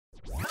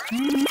End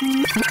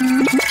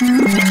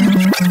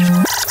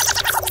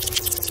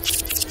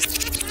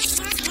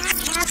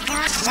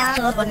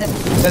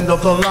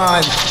of the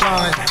line.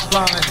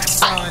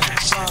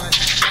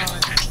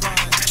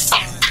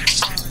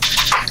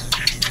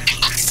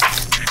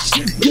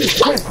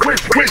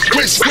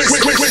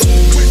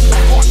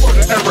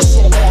 Ever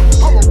so hard,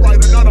 I'm a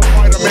writer, not a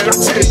fighter, man. I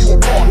tear you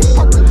apart.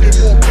 I'm putting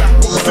more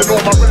backwards than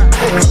all my rap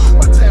books.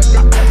 My dad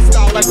got that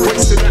style like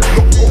Grace and that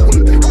look over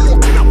it. I'm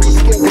walking out the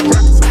store with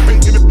raps and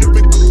making them give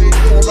it to me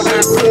for the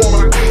half form.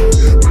 I ain't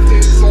my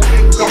hands on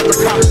ink up the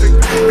toxic.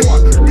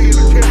 What? Me and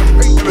a can of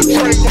paint and a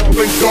train all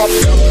linked up.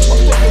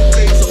 My brother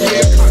days of me,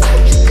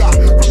 what you got?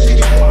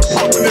 Graffiti pop,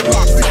 popping it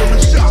lock, leaving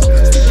the shop.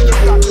 Sticking the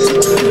block,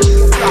 teaching the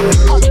stop. Hopping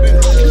it hot,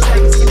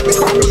 trying to simply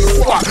pop in the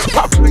spot.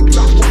 Popping it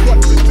lock, but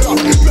what's it up?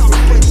 Now the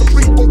brains are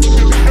free over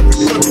nearly every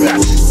blood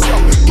that's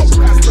yourself. Don't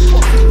pass the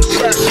fuck in the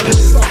trash and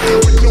yourself.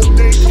 With no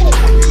name, come on,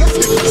 let's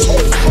get this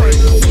whole train.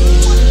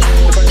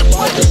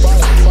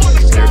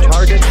 Their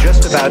target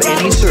just about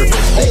any surface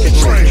they can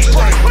reach.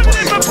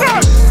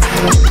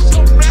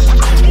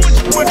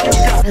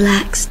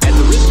 Relax. And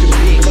the risk of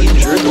being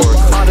injured or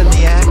caught in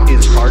the act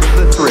is part of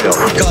the thrill.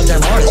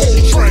 Goddamn art.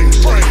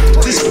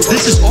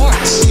 This is art.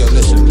 Yo,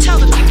 listen. Tell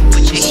the people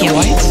what you hear.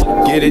 Right?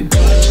 Get it?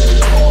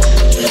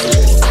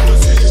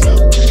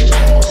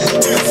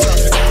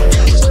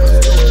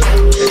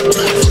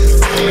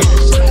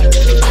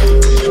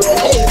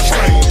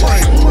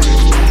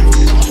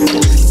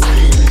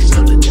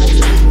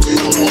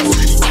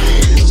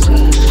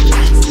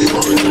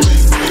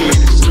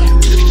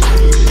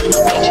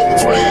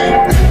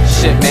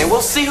 Shit, man, we'll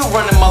see who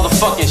run the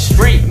motherfucking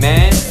street,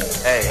 man.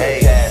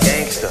 Hey,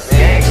 gangster.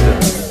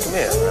 Come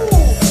here, man.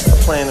 I'm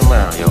playing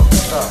around, yo.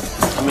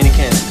 How many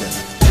cans you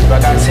got? I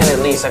got 10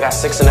 at least. I got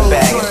 6 in the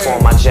bag and 4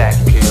 in my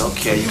jacket.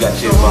 Okay. You got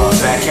your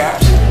back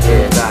caps?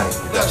 Yeah, got it.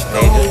 You got your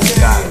pages?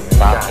 Got it.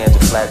 5 cans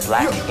of flat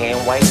black and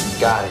white?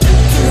 Got it.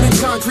 In the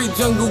concrete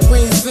jungle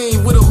green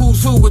scene with a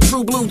who's who with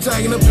true blue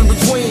tagging up in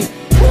between.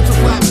 Ultra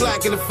flat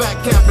black and a fat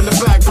cap in the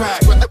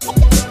backpack.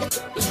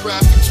 It's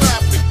graphic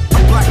traffic.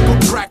 Black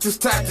book practice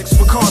tactics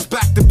for cars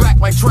back to back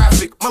like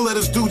traffic. My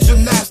letters do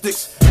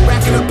gymnastics.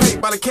 Racking up paint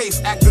by the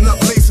case, acting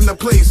up, lacing the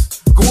place.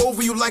 Go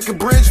over you like a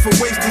bridge for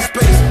wasting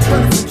space.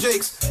 Running from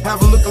Jakes, have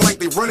them looking like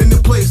they running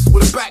in place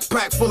with a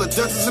backpack full of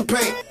dusters and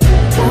paint.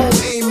 My whole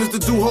aim is to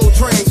do whole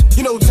trains.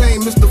 You know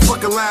Tame, Mr.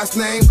 Fucking last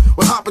name.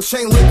 With hop a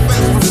chain link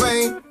fast for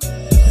fame.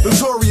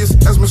 Notorious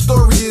as my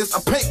story is,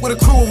 I paint with a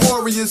crew of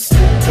warriors.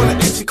 When I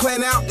etch your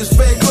clan out, it's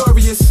very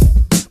glorious.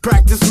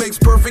 Practice makes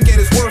perfect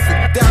and it's worth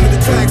it. Down to the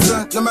tag,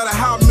 son. No matter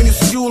how many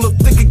fuel up,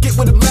 they could get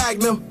with a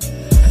magnum.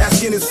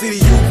 Asking the city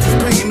youth is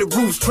painting the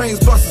roofs, trains,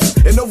 buses,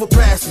 and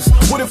overpasses.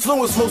 What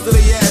influence most of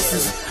their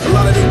asses? A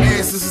lot of their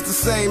answers is the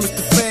same. It's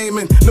the fame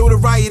and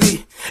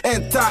notoriety.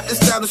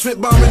 Anti-establishment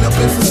bombing up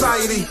in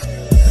society.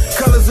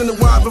 Colors in a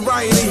wide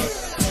variety.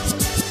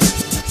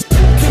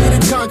 King of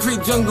the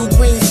concrete jungle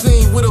green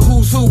scene with a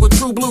who's who with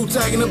true blue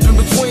tagging up in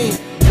between.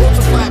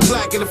 Ultra flat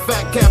black and a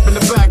fat cap in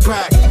the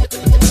backpack.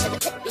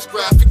 It's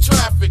graphic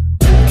traffic.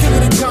 King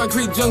of the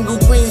concrete jungle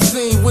green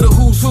scene with a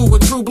who's who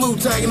with true blue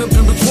tagging up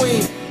in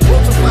between.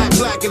 Ultra flat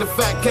black and a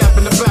fat cap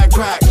in the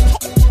backpack.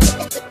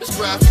 It's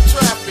graphic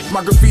traffic.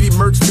 My graffiti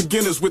merch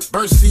beginners with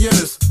burnt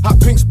siennas. Hot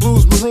pinks,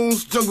 blues,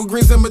 maroons, jungle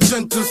greens and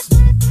magentas.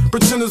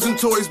 Pretenders and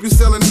toys be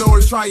selling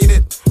noise, trying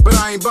it, but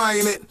I ain't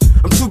buying it.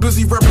 I'm too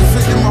busy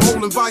representing my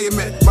whole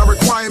environment. My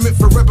requirement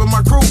for repping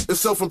my crew is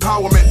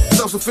self-empowerment,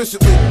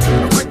 self-sufficiently.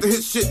 I'm quick to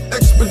hit shit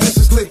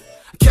expeditiously.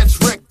 Catch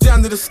wreck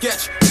down to the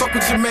sketch. Fuck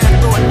what your man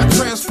thought. I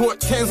transport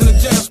cans in a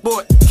jam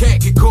sport.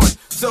 Can't get caught.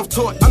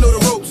 Self-taught. I know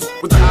the ropes.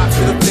 With the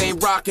option of name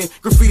rocking.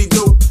 Graffiti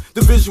dope.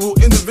 The visual,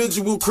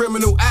 individual,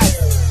 criminal act.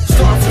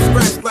 Start from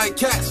scratch like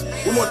cats.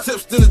 With more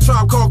tips than a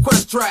Tribe Called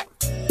Quest track.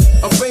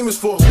 I'm famous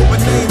for what my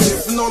name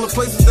is and all the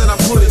places that I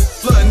put it.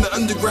 Flooding the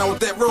underground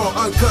with that raw,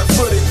 uncut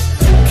footage.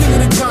 King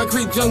of the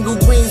concrete jungle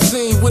green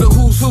scene with a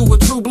who's who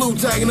with true blue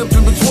tagging up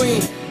in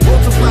between.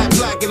 Ultra flat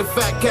black and a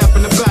fat cap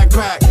in the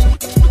backpack.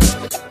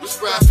 It's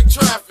graphic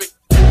traffic.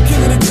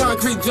 King of the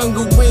concrete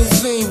jungle green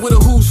scene with a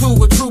who's who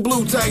with true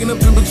blue tagging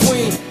up in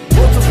between.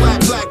 Ultra flat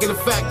black and a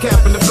fat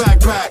cap in the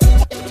backpack.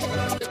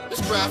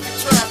 It's graphic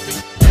traffic.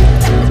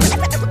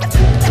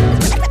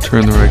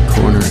 Turn the right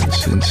corner in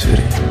Sin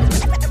City,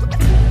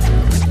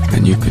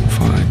 and you can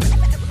find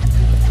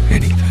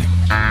anything.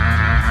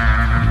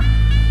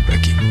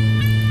 Becky,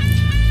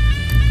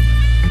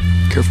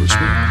 careful,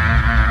 sweet.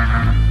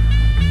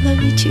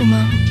 Love you too,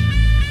 Mom.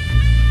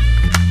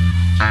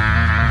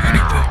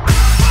 Anything.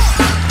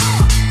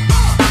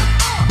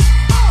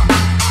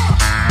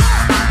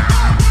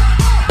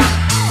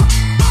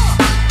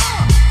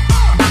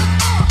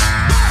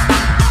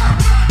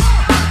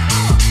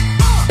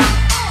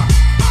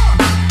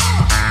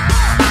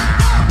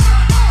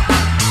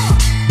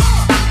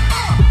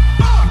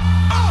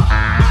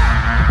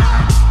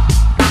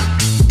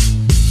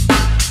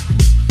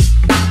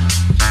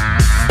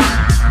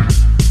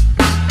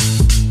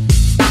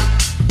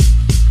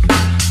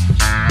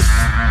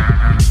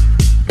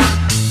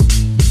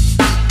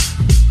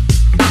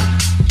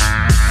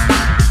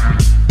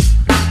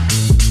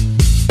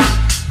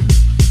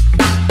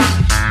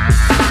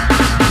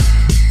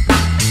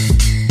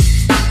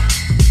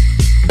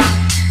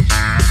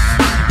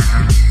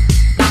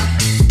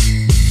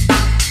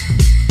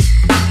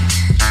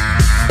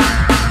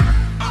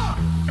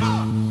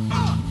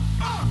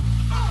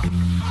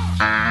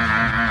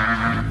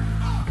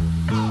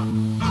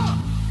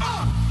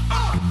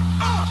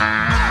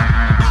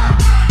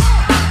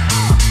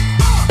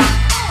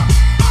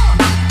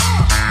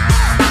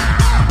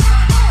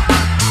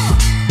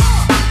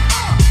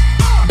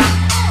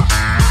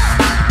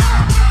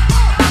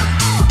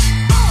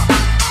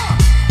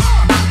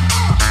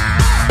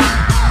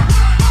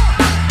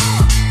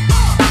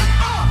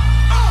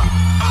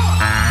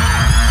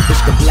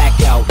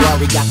 out.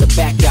 Rory got the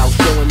back out,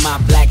 showing my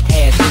black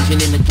ass.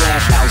 Engine in the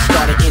glass house,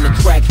 started in the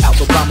crack house.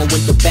 Obama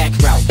went the back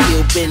route.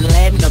 Kill Bin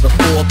Laden, another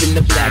 4 up in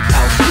the black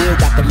house. Still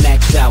got the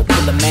max out,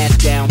 pull the mask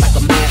down like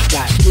a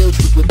mascot. Still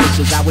trick with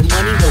bitches, I with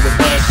money, no with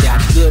bad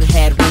shots. Good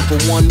had room for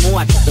one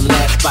more, I took the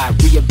last spot.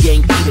 Re-up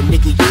gang Peter,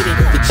 nigga, get it,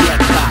 the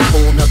jackpot.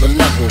 Whole nother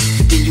level.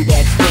 Then you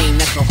add fame,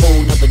 that's a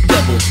whole nother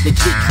devil.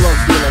 Legit drug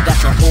dealer,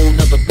 that's a whole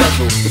nother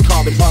bezel. The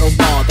carbon auto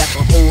bar, that's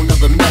a whole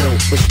nother metal.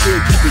 But still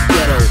keep it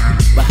ghetto.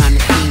 Behind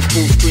the scenes,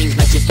 full strings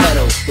like your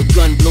pedal. The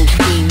gun blows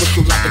steam,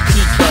 whistle like a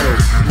tea kettle.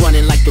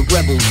 Running like the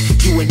rebels.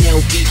 You an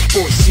LV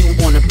sports shoe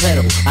on the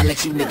pedal. I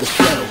let you niggas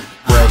settle.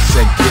 Earl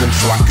said get him,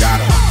 so I got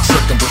him.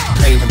 Tripped him with the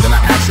pavement, then I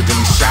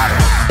accidentally shot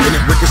him. Then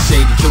it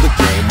ricocheted to the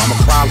game. I'm a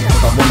problem,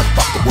 cause I wanna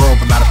fuck the world,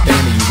 but not a fan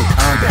of using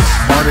condoms.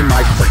 Hard in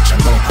my fridge,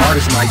 I'm going hard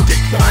as my dick.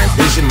 When I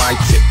envision my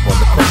tip, or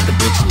the crush the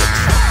bitch lips.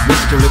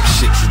 Mr. Lip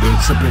shit, she's been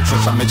tripping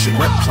since I mentioned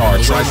reptar.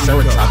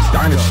 Triceratops,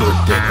 dinosaur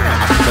dick.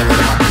 I feel it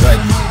in my gut.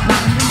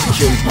 To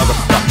kill these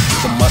motherfuckers,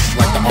 it's a must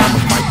like the arm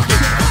of my pick.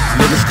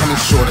 Niggas coming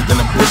shorter than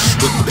a bush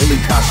with Billy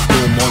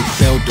costume on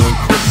sale during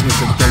Christmas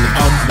and Philly.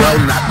 Well,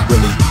 not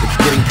really. It's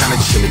getting kinda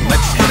chilly.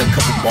 Let's hit a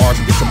couple bars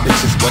and get some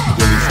bitches wet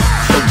willies.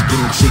 Folks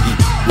getting jiggy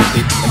with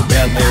it and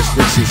Bel Air's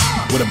riches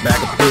with a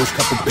bag of pills,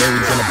 couple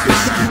berries and a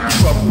biscuit.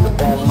 Trouble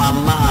on my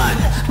mind.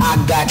 I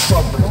got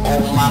trouble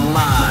on my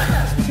mind.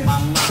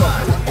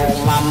 Trouble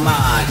on my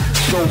mind.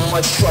 So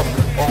much trouble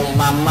on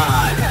my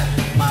mind.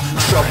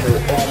 Trouble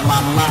on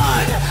my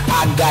mind.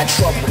 I got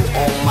trouble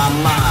on my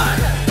mind.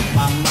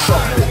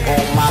 Trouble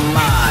on my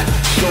mind.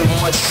 So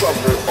much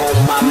trouble on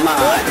my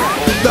mind.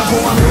 The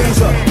born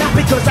loser, not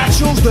because I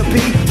choose to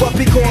be, but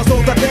because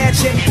all the bad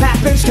shit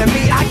happens to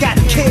me. I got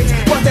kids,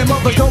 but their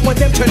mothers don't want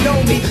them to know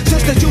me.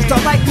 Sisters used to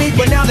like me,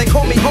 but now they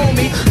call me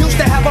homie. Used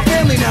to have a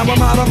family, now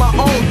I'm out on my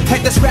own.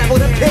 Had to scrabble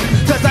the pit,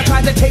 cause I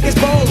tried to take his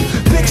bones.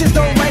 Bitches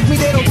don't like me,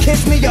 they don't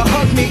kiss me or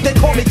hug me. They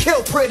call me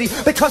Kill Pretty,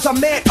 because I'm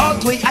mad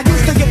ugly. I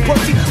used to get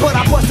pussy, but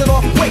I busted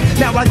off quick.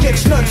 Now I get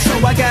snug, so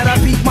I gotta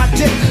beat my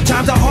dick.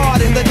 Times are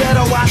hard in the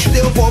ghetto, I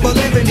steal for a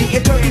living.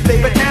 Eating turkey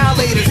favorite now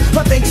laters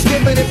for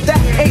Thanksgiving. If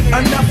that ain't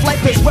enough,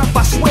 life is rough,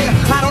 I swear.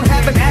 I don't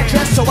have an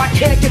address, so I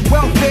can't get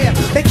welfare.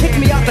 They kicked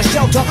me out the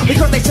shelter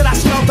because they said I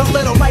smelled a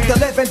little like the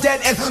living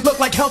dead and look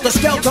like helter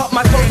skelter.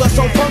 My clothes are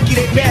so funky,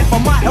 they bad for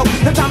my health.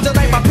 Sometimes at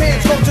night my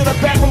pants go to the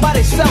bathroom by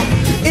themselves.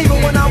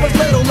 Even when I was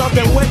little,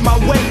 nothing went my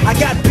way. I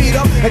got beat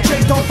up and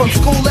chased home from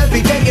school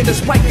every day. And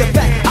despite the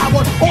fact I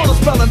was all the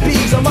spelling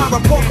bees on my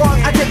report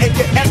card, I didn't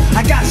get F,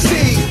 I got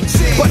C.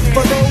 But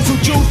for those who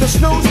choose to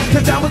snooze,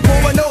 cause I was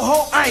born with no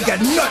hope, I ain't got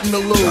nothing to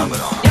lose. Young man,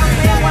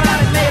 when I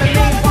done made a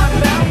name for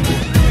myself.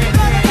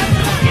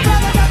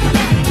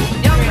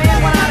 Young man,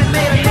 when I done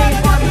made a name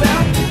for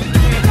myself.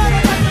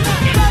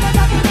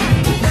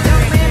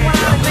 Young man, when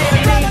I done made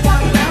a name for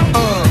myself.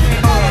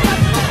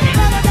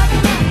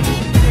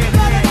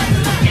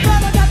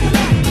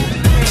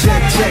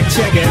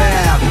 Check it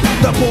out.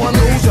 The born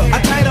loser, a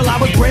title I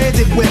was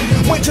branded with.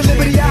 Went to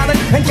Liberty Island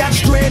and got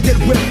stranded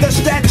with the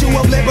Statue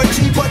of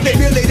Liberty, but they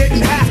really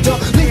didn't have to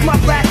leave my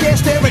black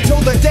ass there until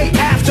the day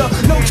after.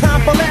 No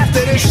time for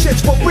laughter, this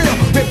shit's for real.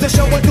 Rip the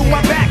show and through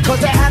my back,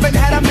 cause I haven't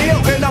had a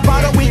meal in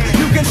about a week.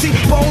 You can see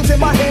bones in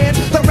my hands.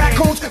 The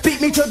raccoons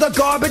beat me to the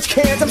garbage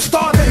cans. I'm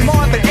starving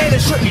Marvin, and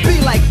it shouldn't be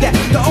like that.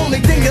 The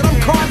only thing that I'm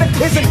carving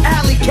is an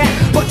alley cat.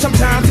 But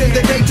sometimes in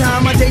the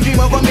daytime I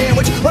daydream of a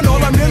sandwich, when all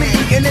I'm really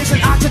eating is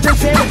an oxygen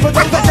sandwich. For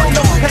those that don't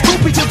know, that's two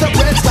pieces of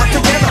bread slapped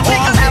together, or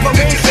I'll have a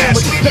rain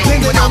sandwich,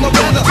 depending on the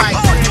weather.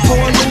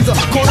 Born loser,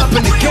 caught up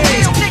in the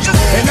game,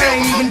 and I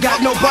ain't even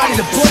got nobody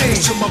to blame.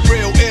 To my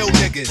real ill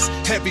niggas,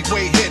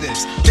 heavyweight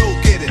hitters, go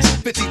getters,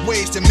 50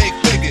 ways to make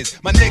figures.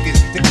 My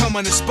niggas, they come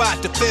on the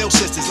spot to fail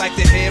sisters, like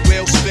the hair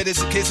rail spitters,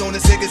 the kids on the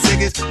ziggas.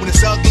 When it's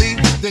ugly,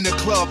 then the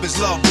club is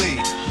lovely.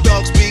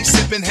 Dogs be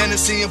sipping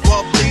Hennessy and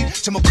bubbly.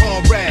 To my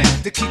comrade,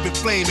 to keep it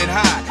flaming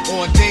hot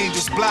on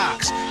dangerous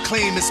blocks,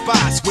 claiming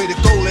spots where the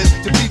goal is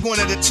to be one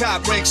of the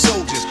top ranked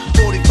soldiers.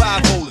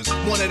 45 holders,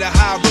 one of the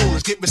high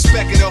rollers. Get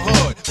respect in the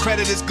hood,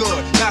 credit is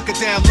good. Knock it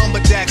down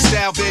lumberjack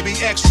style, baby,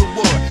 extra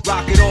wood.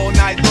 Rock it all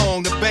night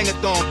long, the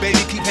bang-a-thon,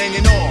 baby, keep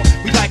hanging on.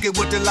 We like it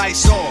with the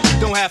lights on.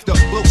 Don't have to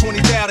blow 20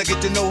 down to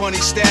get to know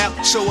honey style.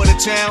 Show her the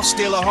town,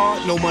 steal her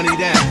heart, no money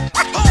down.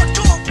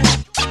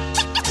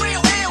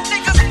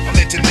 I'm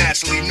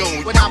internationally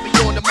known when I be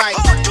on the mic.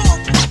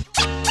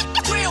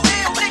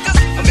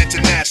 I'm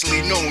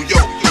internationally known,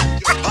 yo.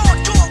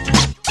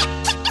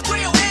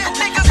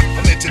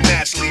 I'm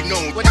internationally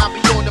known when I be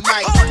on the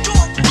mic.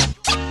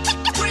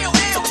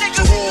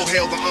 So all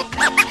hail the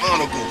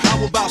honorable.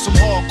 How about some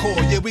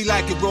hardcore? Yeah, we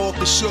like it raw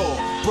for sure.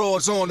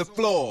 Broads on the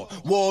floor,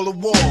 wall to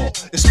wall.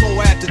 It's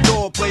more at the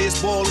door,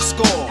 players ball to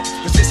score.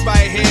 Cause this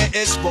right here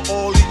is for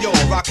all of y'all.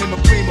 Rakim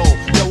Primo,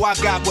 yo, I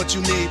got what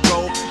you need,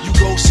 bro. You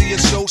go see a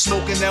show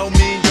smoking El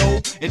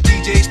Mino, and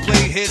DJs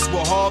play hits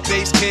with hard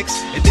bass kicks,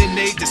 and then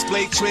they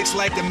display tricks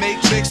like the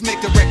Matrix.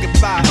 Make the record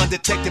fly,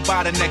 undetected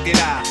by the naked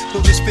eye.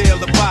 Don't just feel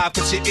the vibe,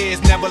 cause your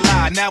ears never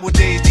lie.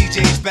 Nowadays,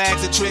 DJs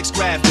bags of tricks,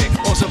 graphic.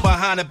 On some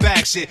behind the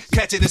back shit,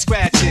 catch it and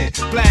scratch it,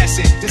 blast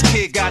it. This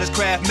kid got his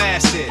craft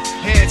mastered.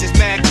 Hands is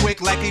mad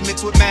like he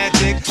mixed with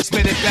magic.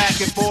 Spin it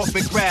back and forth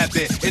and grab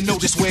it, and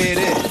notice where it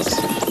is.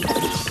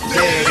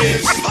 There it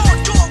is.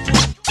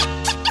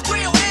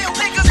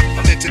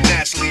 I'm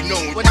internationally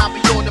known when I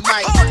be on the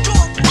mic.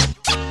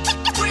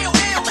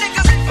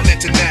 I'm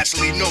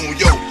internationally known,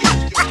 yo.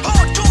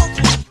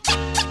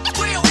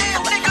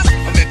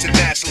 I'm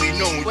internationally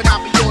known when I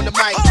be on the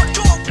mic.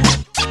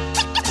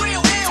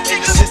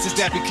 This is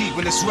that be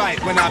keeping us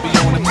right when I be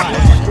on the mic.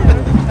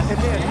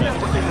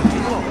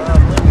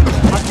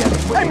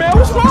 Hey man,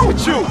 what's wrong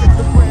with you?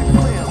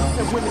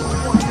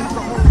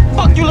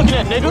 Fuck you looking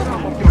at, nigga?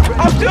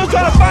 I'm still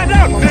trying to find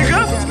out,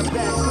 nigga.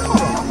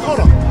 Hold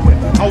on.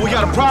 Oh, we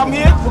got a problem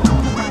here?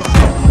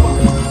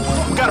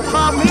 We got a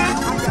problem here?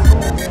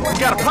 We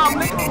got a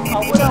problem, nigga?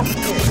 Oh, what else?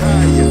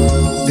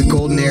 The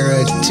golden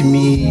era to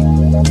me,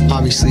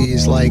 obviously,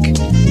 is like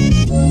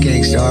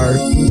Gangstar,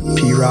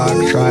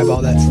 P-Rock, Tribe,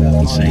 all that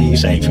stuff.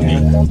 Same for me.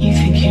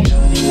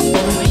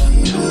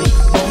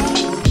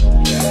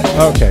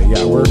 Okay,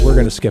 yeah, we're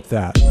gonna skip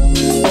that.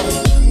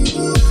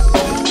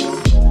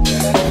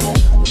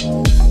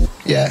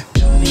 Yeah.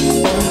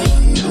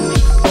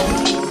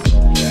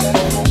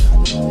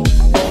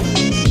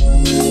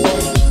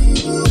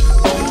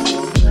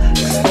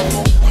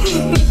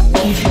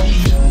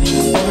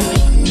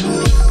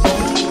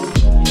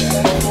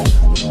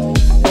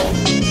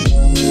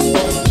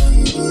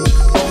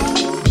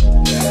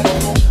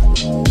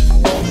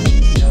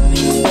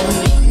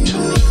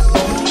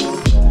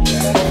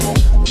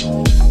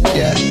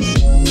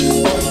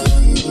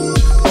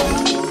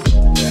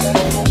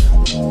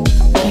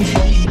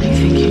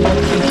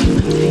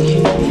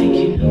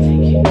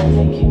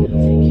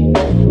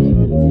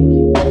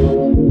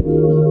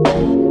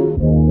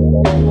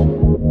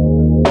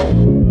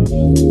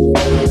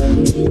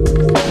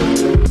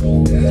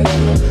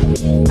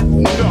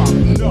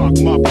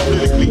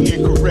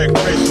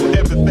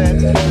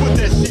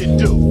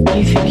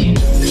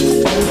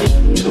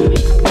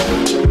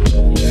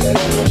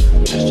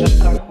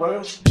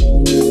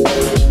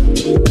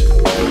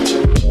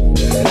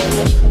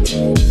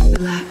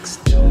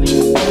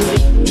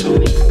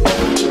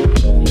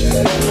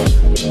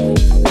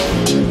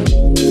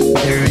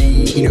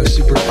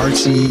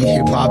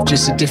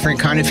 Just a different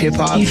kind of hip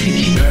hop.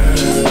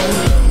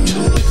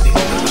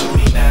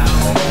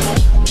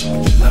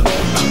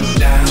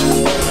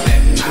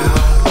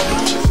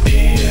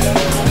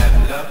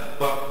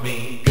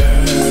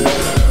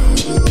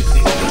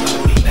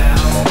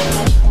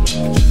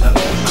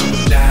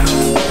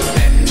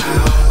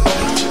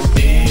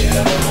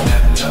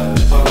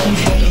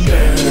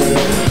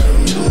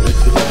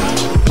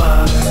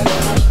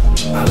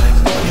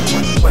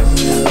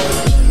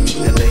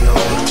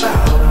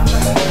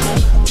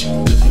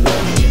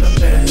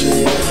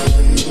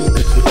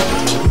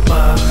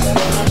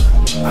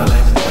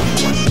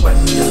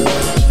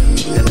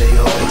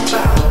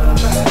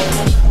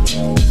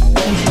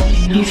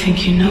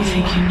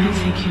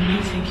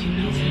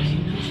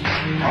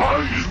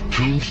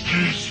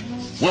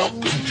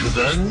 Welcome to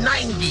the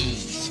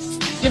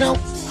 90s. You know,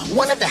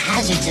 one of the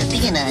hazards of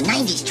being a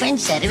 90s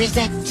trendsetter is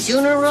that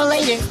sooner or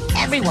later,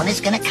 everyone is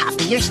gonna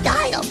copy your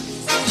style.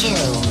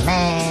 Chill,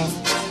 man.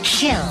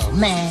 Chill,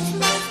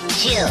 man.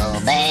 Chill,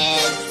 man.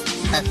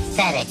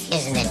 Pathetic,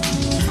 isn't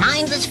it?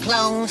 Mindless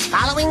clones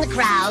following the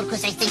crowd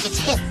because they think it's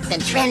hip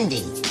and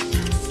trendy.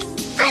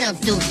 I don't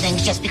do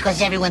things just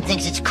because everyone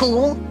thinks it's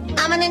cool.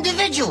 I'm an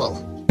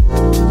individual.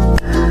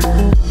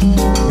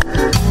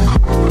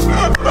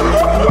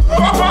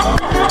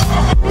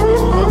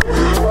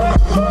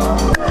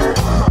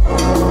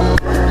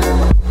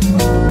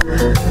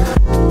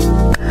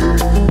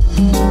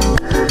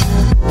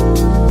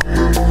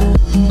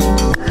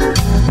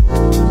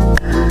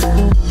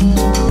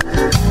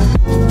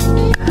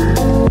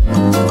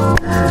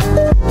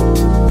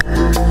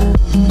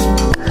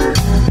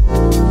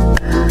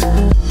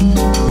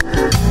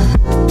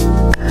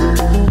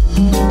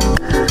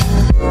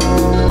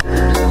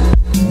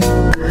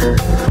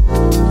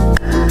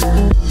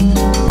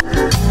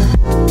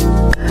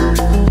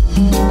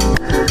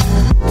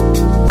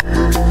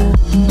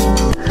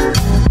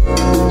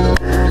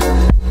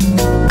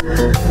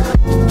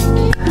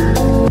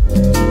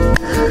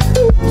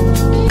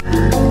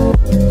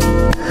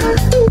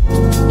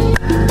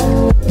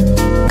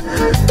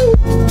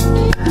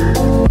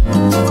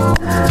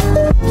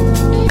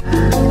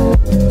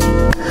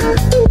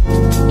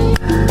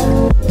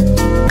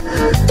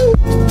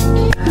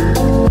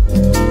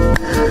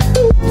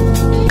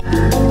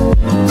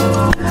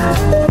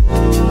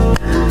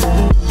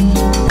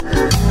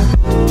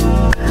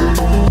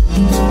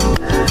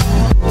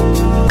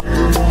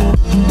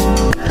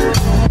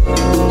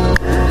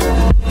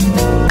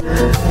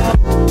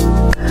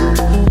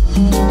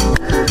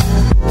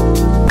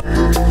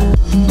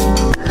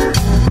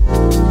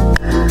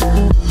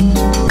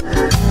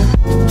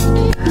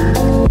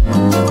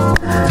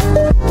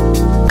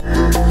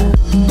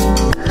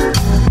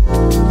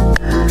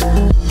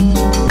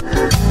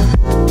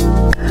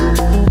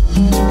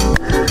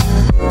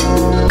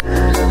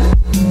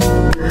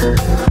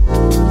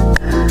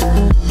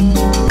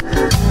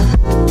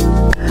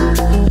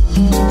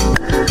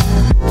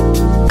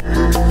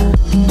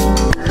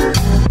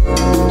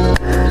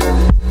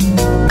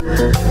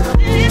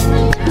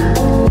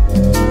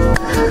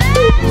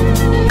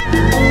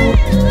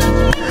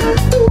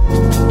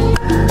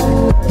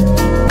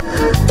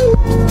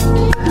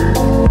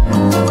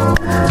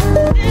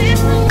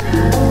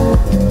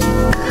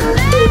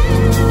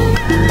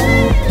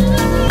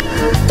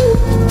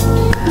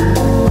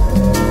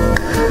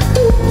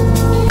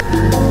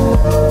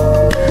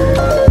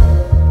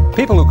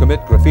 People who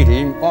commit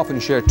graffiti often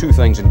share two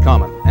things in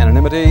common,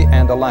 anonymity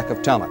and a lack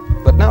of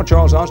talent. But now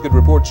Charles Osgood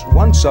reports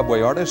one subway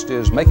artist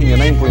is making a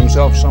name for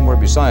himself somewhere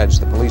besides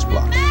the police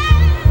block.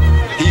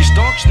 He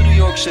stalks the New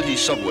York City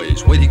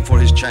subways, waiting for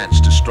his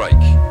chance to strike.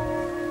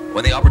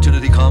 When the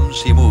opportunity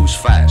comes, he moves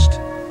fast.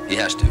 He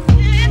has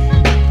to.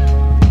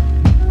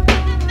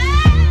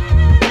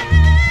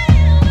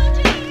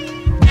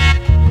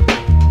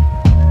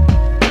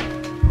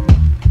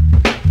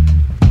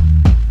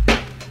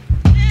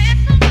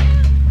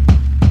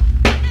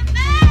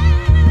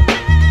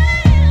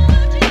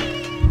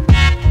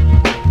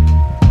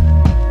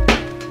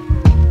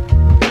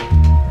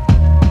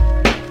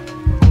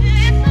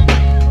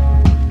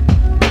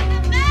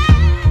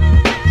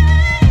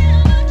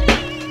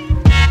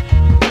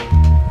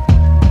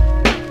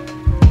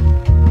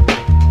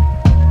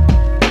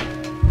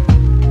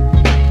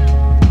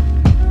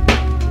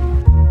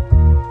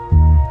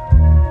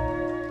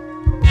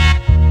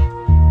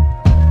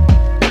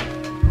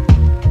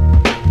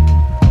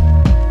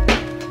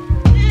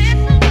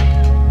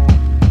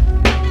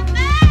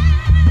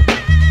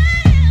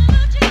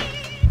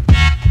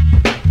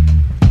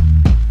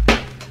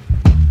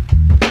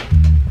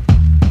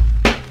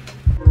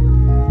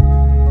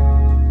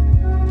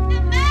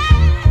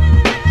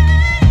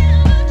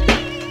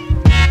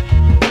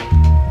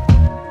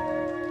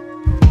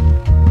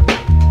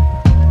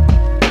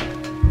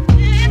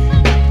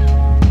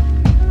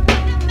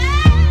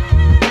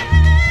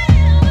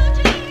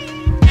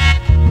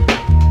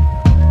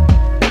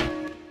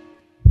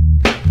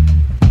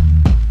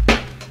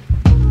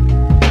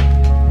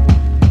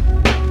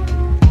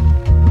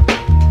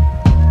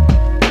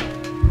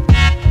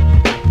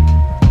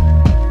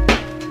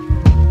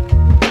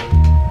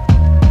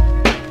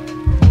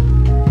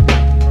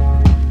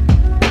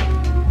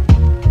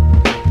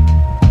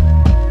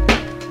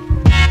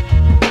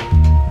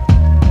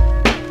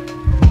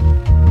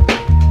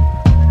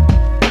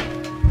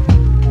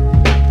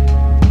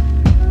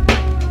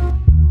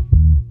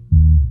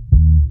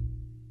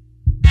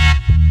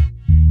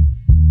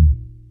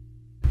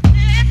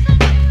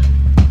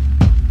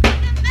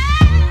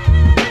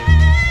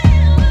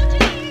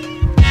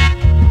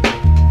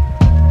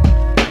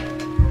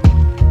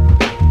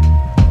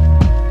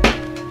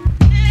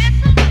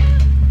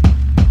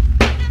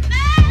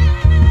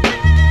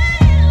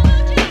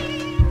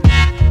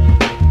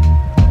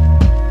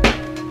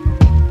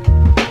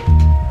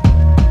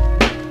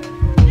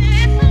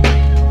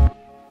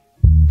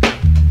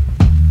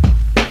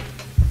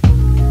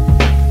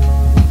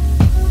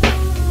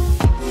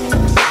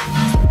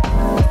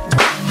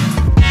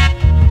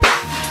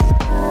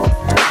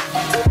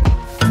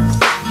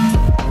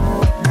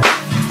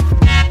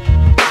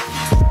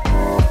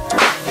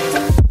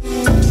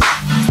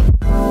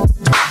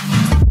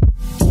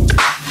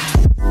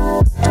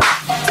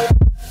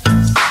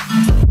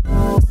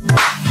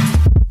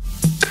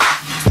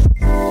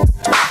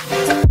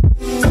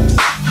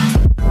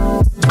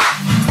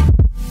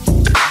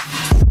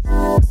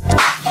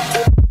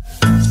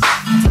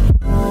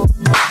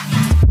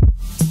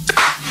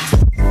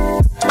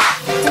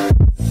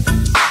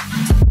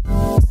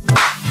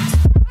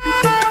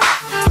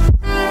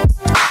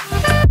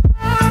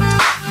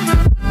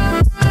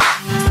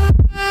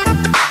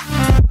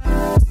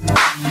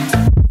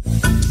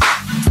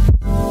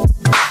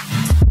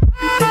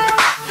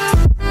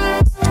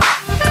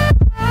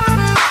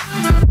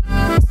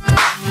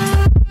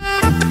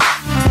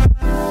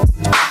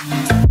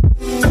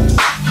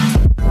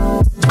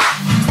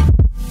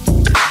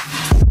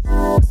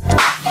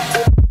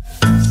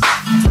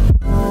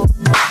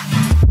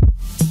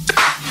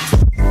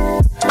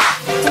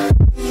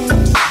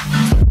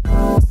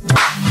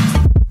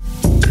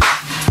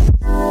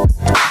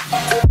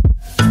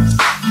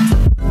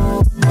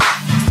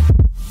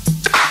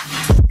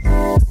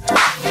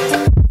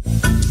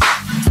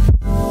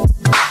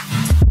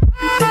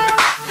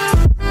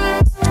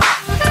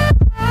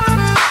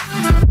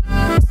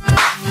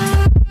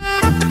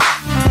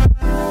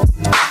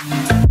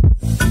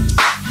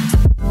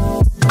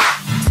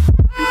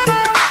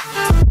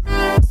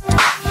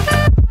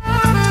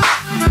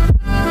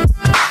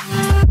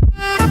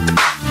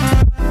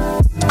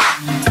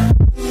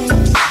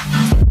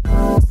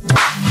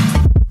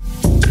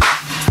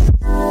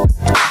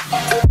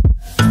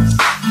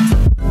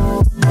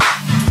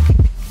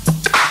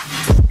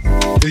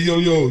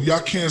 yo, y'all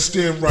can't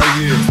stand right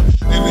here.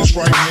 In his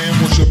right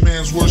hand was your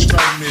man's worst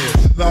nightmare.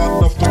 Loud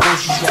enough to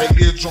burst his right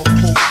eardrum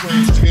close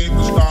range. Tame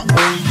is not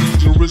only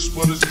dangerous,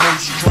 but it's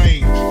most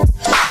strange.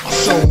 I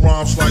sell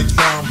rhymes like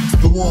Dom,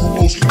 the one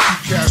who mostly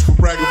keep cash but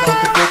brag about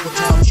the broken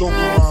times,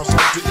 joking rhymes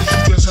like the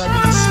issue just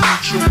having a scene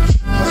trip.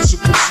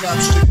 Classical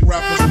slapstick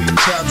rappers need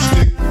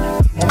chapstick.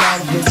 I'm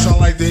out of them, sound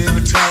like they in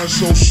a talent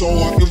show, so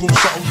I give them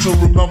something to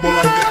remember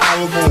like the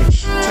Alamo.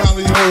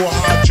 Tally ho, a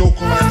hot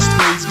joker like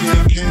Space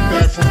Game. Came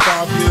back from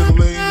 5-year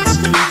lane and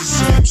stayed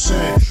the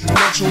same.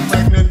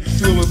 Electromagnetic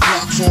field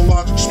blocks on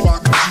logic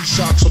spot.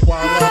 G-shocks a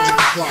biological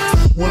clock.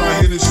 When I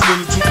hit it, slid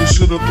into the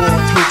shit, I thought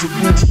I killed the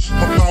roots.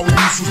 My power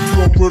use was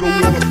pure brittle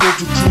water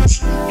filter juice.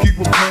 Keep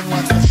a pen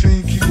like a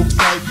fiend, keep a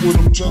with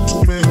him.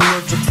 Gentleman who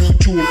entered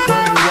into a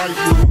plain right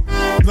with him.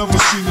 Never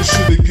seen this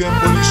shit again,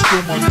 but he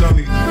stole my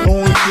dunny. The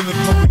only thing that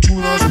come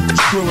between us was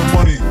spilling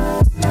money.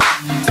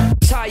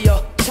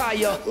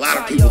 A lot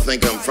of people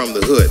think I'm from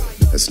the hood.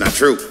 That's not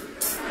true.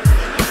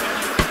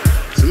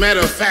 As a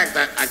matter of fact,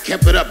 I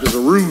kept it up as a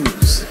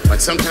ruse. Like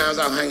sometimes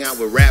I'll hang out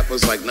with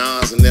rappers like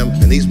Nas and them,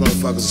 and these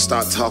motherfuckers will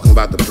start talking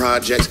about the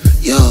projects.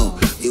 Yo,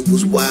 it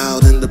was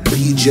wild in the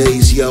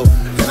PJs, yo.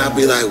 And I'll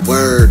be like,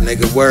 word,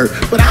 nigga, word.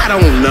 But I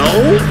don't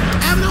know.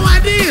 I have no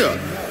idea.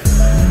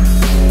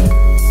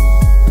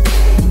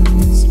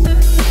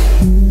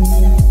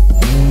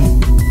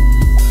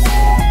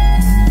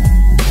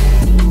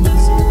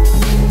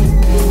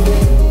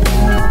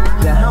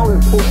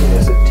 Important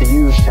is it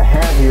to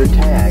have your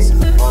tag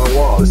on a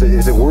wall? Is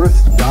it worth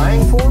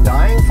dying for?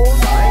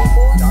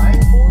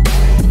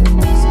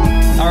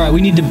 All right,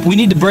 we need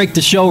to break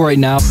the show right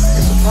now. It's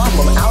a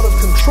problem out of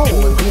control.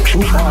 And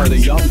who are the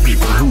young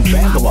people who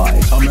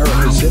vandalize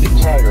America's city?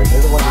 Taggers,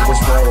 they're the ones who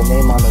just write a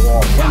name on the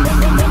wall.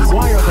 And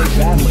why are they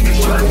battling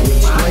each other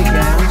with stray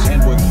cans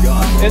and with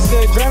guns? It's the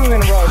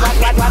adrenaline rush.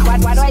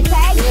 Why do I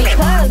tag?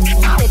 Because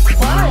it's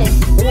fun.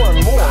 More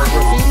and more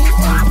graffiti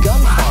and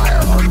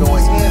gunfire are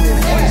going hand in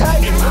hand.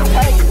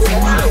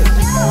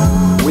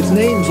 With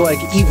names like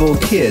Evil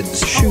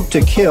Kids, Shoot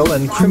to Kill,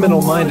 and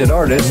Criminal-Minded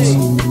Artists,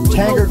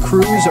 tagger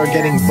crews are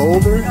getting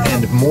bolder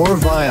and more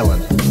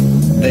violent.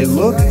 They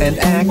look and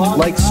act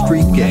like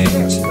street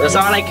gangs. That's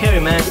all I carry,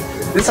 man.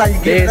 This how you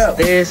get it up.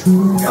 This,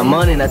 my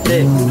money, that's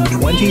it.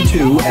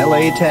 22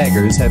 LA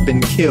taggers have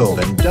been killed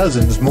and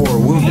dozens more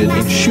wounded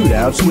in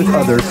shootouts with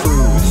other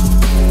crews.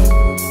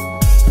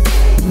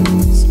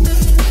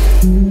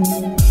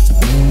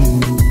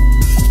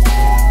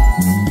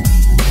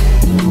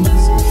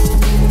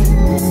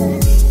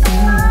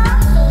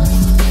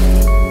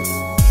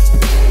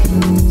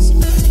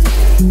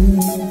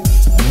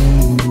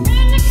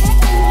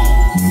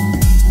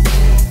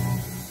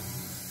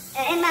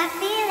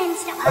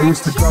 I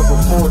used to cover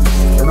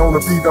 40s and on the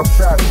beat up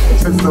fatty.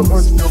 Since the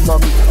hood still love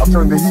me, I'll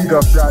turn the heat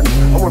up, daddy.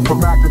 I went from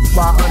acting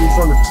fly honeys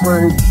on the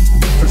train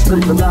to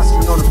straight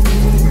Alaskan on the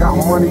beach,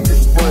 counting money,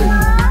 getting brain.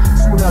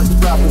 Soon as the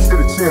rappers get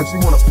a chance,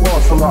 you wanna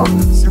floss a lot.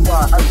 You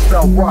buy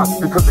ice-style watch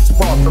because it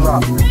costs a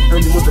lot.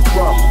 Then you with the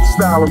club,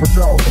 style of a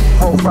dope,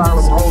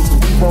 profile of hoes and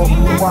people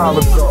a while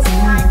ago.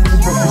 You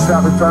rookies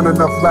haven't done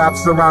enough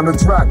laps around the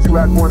track. You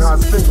had one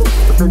hot single,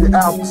 but then your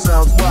album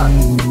sounds whack.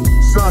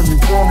 Son, you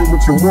bore me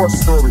with your war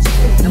stories.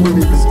 You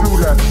ain't even do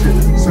that shit,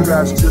 so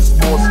that's just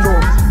more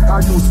stories. How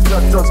you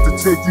expect us to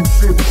take you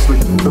seriously?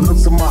 The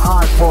looks of my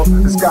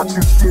iPhone has got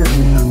you scared of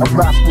me. I'm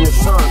blasting your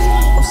sons,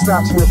 I'm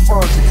snatching your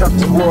funds. You kept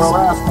your royal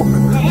ass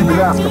woman. You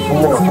been asking for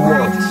more, for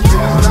more. It's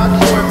not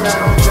your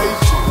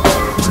imagination.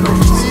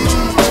 Graffiti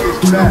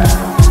is bad,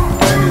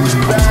 and it's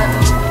bad.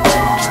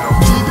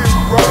 Even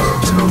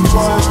roast in the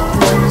blood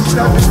during the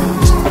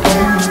 70s.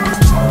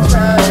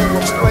 Tag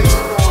was placed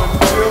on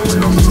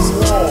buildings and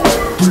walls.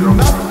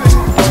 Nothing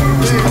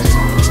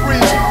is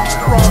free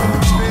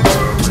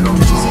from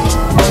this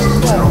assault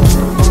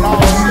on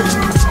our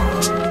city.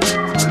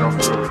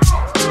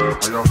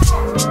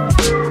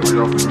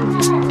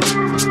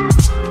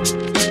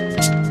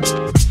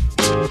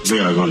 We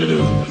are going to do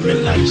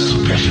midnight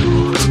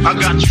special. I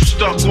got you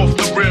stuck off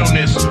the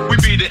realness. We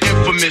be the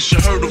infamous, you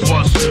heard of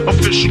us.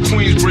 Official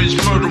Queensbridge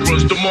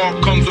murderers. The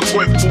mark comes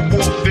equipped for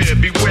warfare.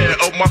 Beware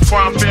of my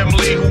crime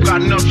family who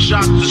got enough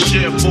shots to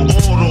share for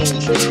all those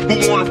who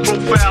wanna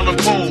profile and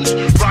pose.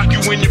 Rock you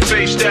in your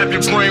face, stab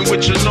your brain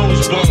with your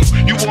nose bone.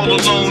 You all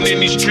alone in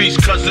these streets,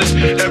 cousin.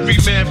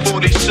 Every man for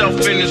theyself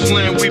in this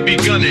land, we be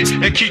gunning.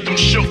 And keep them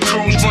shook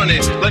crews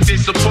running like they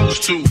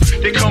supposed to.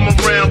 They come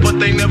around, but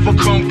they never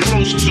come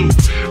close to.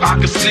 I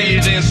can see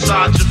it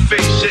inside your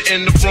face, you're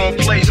in the wrong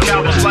place.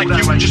 Cowards like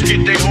you just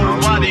get their whole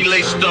body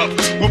laced up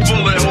with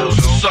bullet holes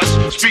and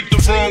such. Speak the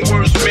wrong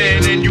words,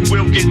 man, and you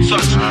will get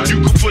touched. You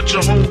can put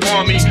your whole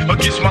army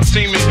against my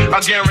teaming.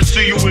 I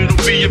guarantee you it'll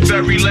be your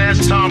very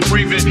last time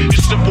breathing. Your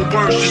simple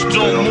words just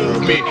don't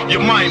move me.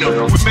 You're minor,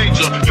 we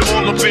major. You're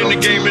all up in the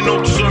game and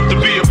don't deserve to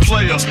be a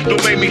player.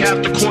 Don't make me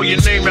have to call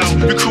your name out.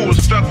 Your crew is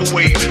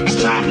featherweight.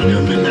 It's time to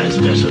do midnight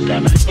special,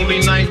 damn it.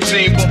 Only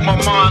 19, but my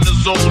mind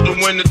is old.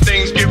 And when the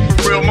things get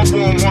for real, my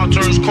warm heart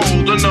turns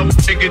cold. Another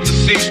nigga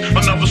deceased,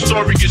 another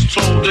story gets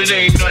told. It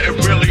ain't nothing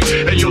really.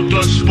 And yo,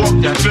 done spark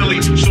that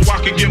Philly, so I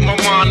can get my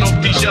mind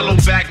off these yellow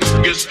back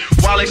niggas.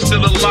 While they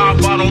still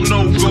alive, I don't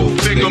know. Go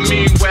figure.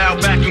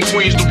 Meanwhile, back in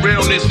Queens, the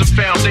realness, the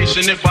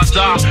foundation. If I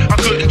die, I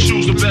couldn't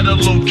choose a better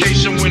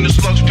location. When the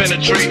slugs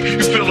penetrate,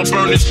 you feel a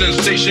burning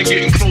sensation,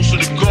 getting closer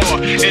to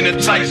God. In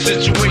a tight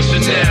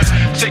situation now.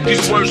 take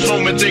these words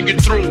home and think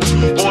it through.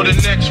 Or the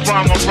next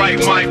rhyme I write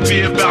might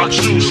be about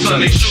you,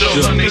 son. They shook.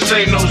 Cause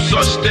ain't no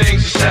such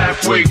things as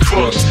halfway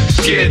crooks.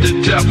 Scared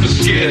to death and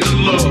scared to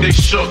look. They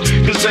shook.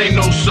 Cause ain't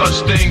no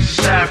such things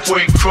as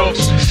halfway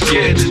crooks.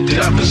 Scared to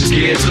death and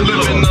scared to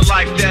look. Living the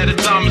life that is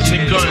diamonds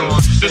and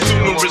guns. There's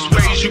numerous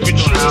ways you can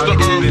choose to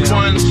earn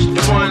funds.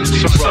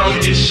 Some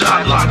get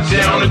shot, locked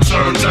down, and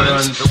turn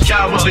guns.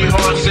 Cowardly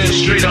hearts and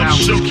straight up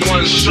shook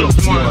ones, shook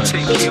ones. He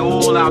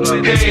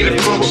ain't a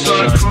crook,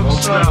 son.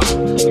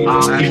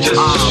 He just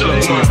a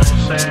shook one.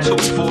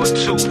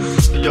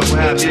 242. Yo,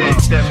 happy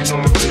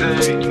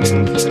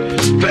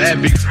for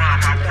every crime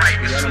I write.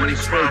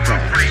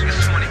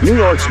 New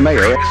York's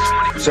mayor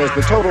says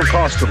the total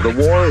cost of the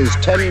war is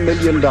 $10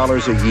 million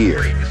a year.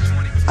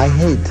 I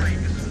hate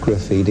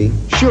graffiti.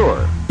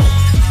 Sure.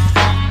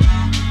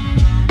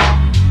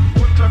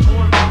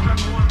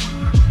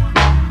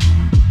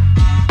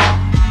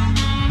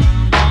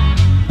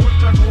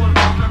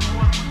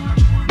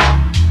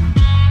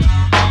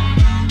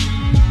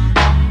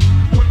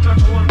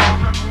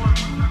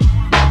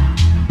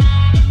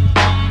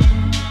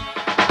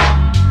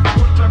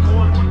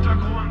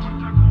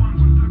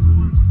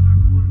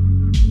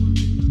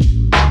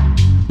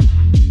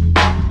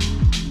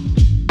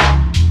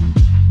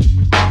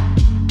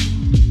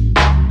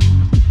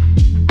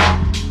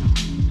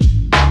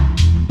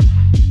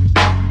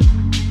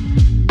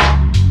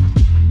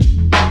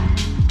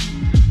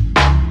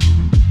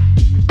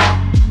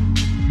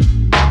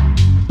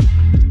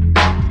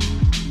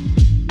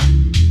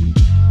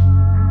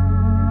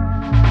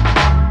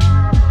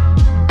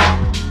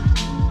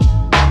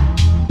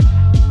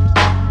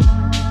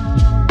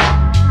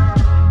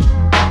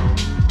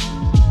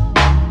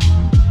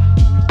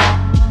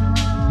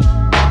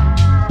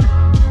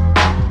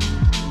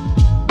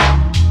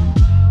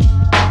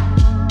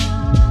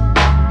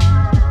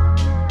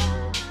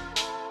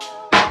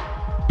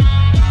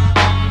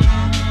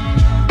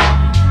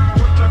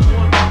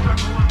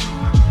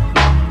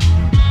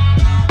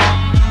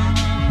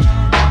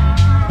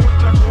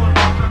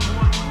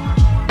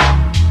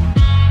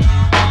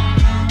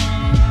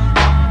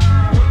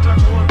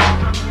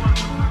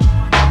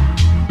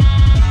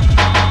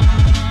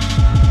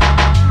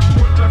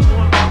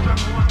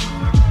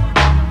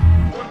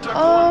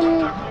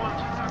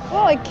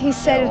 He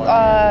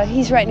said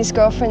he's writing his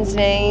girlfriend's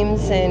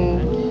names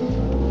and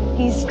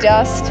he's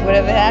dust,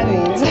 whatever that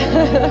means.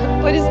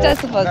 What is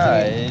dust supposed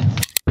to mean?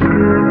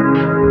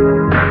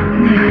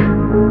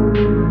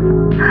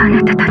 あ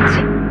なたたち、お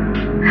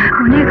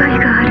願い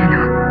があるの。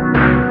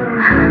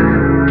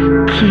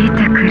聞いて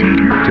くれる?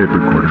 Tape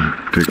recorder,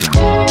 take it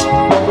out.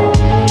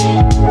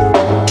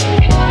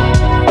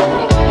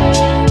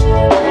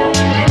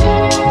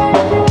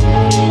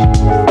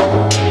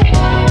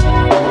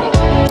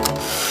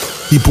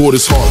 He poured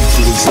his heart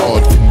into his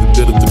heart in the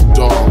dead of the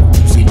dark,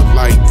 using the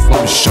light from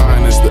his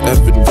shine as the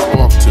evidence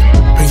spark to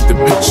paint the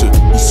picture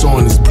he saw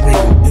in his brain,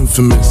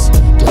 infamous.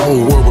 The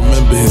whole world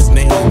remember his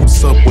name,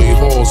 subway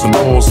halls and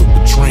halls of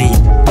the train.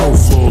 No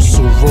flaws,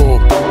 so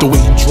raw, the way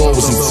he draws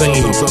was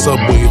insane.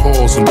 Subway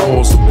halls and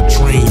halls of the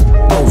train.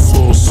 No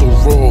flaws, so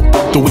raw,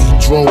 the way he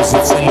draws was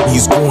insane.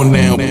 He's going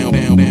down.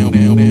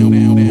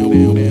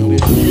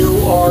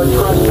 You are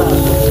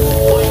trespassing.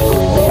 Please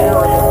leave the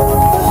area.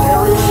 This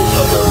area is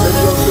under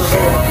video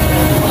surveillance.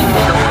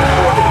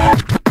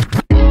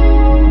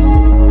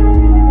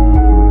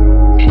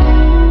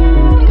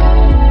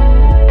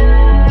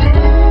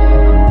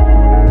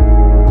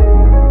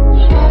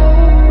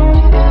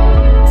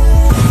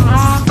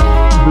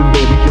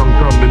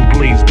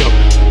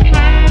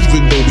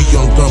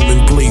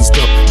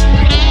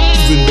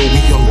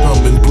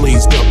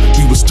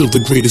 Still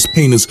the greatest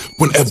painters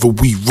whenever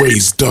we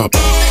raised up. He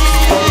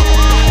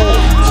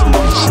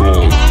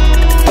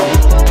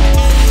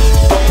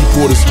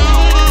poured his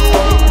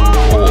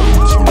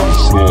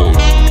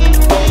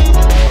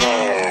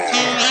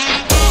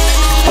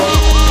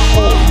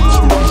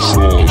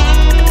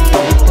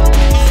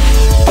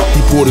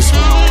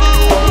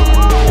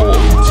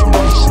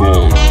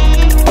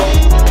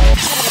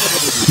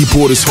He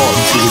poured his heart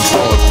into his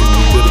heart in the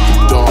dead of the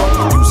dark,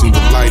 using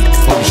the light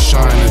from his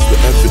shine as the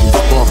evidence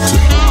spark to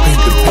paint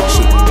the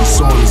picture he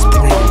saw in his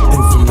brain,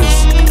 infamous.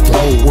 The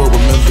whole world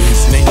remember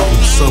his name,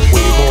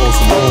 subway halls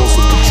and walls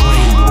of the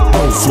train.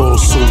 No flaws,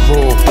 so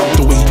raw,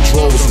 the way he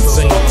draws was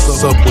insane.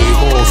 Subway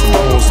halls and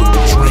walls of the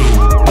train.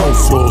 No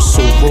flaws,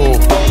 so raw,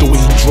 the way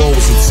he draws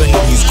was insane.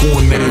 He's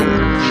going down.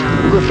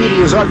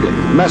 Graffiti is ugly,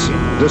 messy,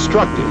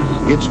 destructive.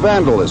 It's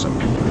vandalism.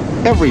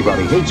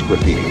 Everybody hates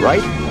graffiti,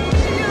 right?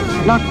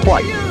 Not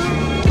quite.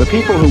 The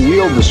people who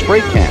wield the spray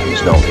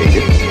cans don't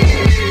hate it.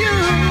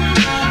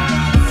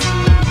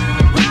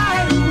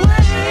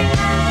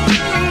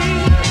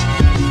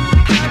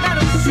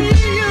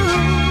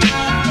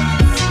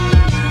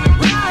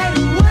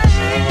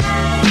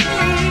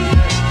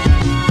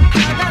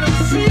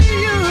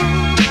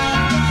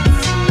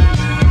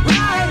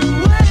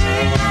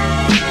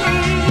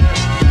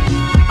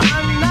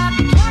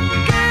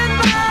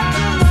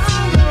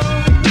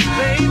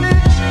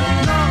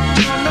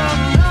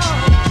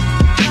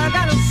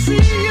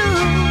 See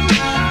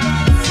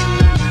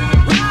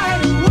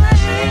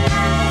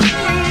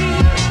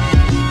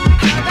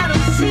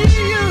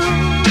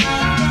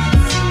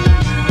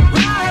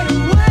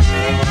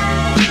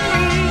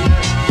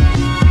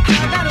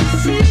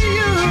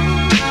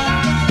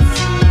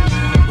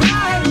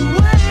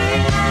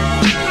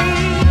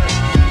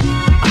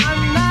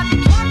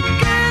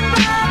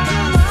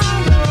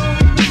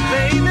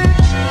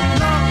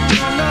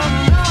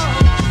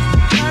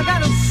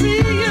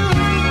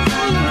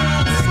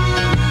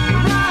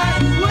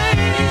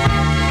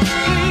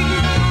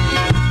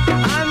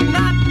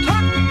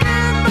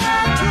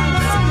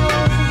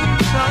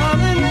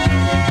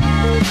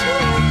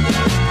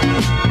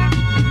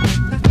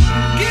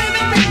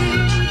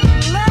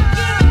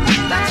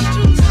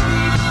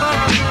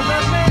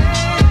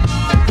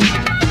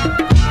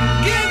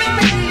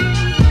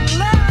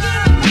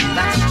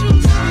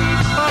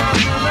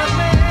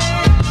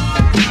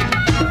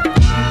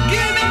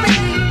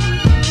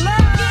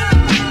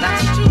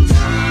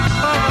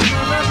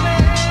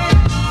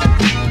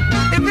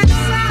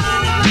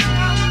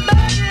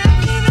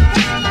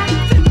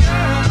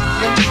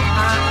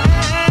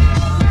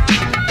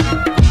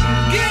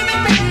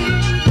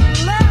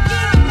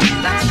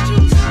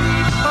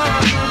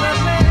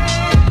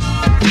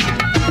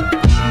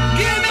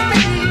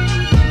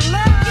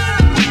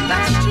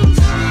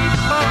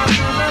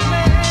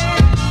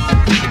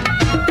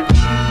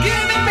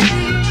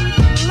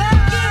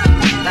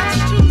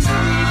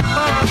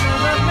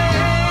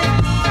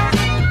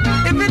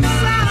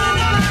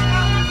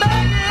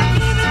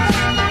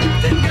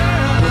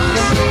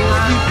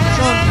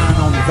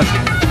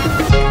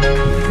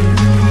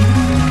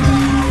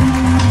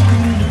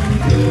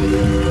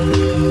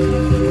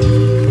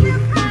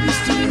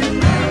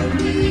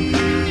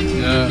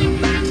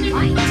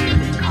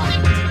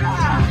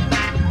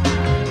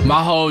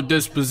My whole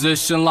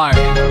disposition like,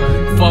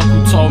 fuck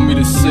who told me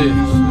to sit.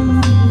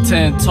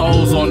 10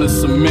 toes on the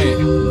cement,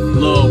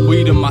 little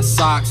weed in my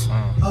socks.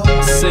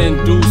 I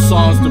send dude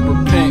songs to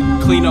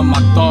repent, clean up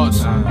my thoughts.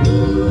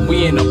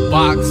 We in a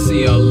box,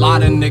 see a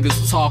lot of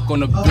niggas talk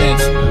on the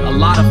bench. A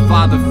lot of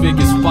father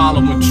figures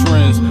following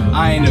trends.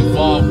 I ain't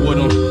involved with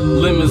them.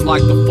 Lemons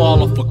like to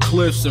fall off of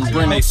cliffs and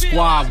bring they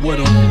squad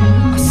with them.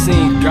 I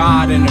seen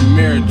God in the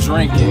mirror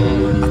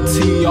drinking. I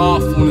tee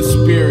off when the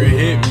spirit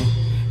hit me,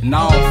 and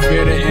I don't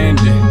fear the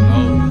ending.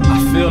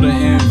 I feel the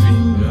envy.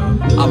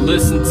 I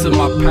listen to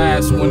my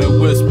past when it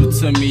whispered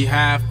to me.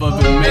 Half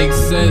of it makes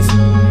sense,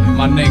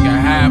 my nigga,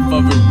 half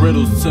of it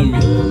riddles to me.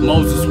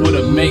 Moses with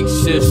a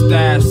makeshift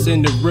staff,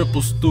 sending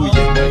ripples through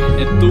you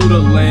and through the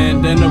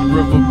land and the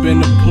river been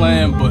the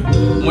plan. But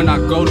when I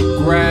go to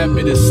grab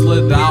it, it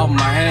slid out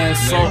my hand.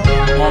 So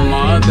on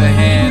my other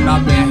hand,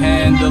 I've been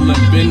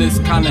handling business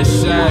kinda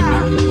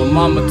shabby. But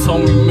mama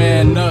told me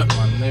man up.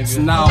 So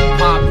now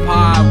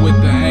Popeye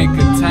with the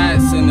anchor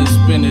tats and the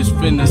spinach,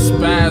 finna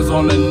spaz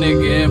on a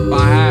nigga if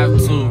I have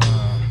to.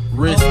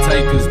 Risk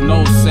takers,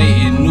 no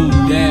Satan, new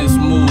dance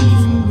moves.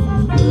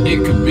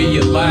 It could be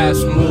your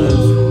last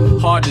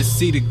move. Hard to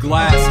see the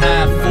glass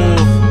half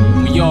full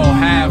when you don't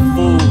have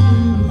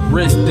food.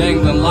 Wrist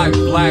dangling like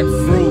black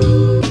fruit,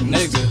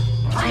 nigga.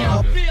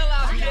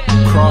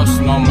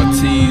 Crossing on my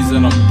T's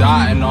and I'm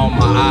dotting on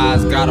my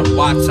I's. Gotta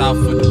watch out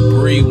for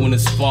debris when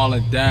it's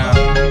falling down.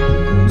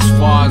 As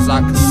far as I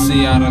can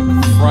see, I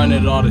done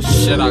confronted all the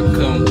shit I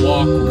couldn't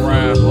walk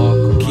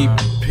around. Keep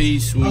the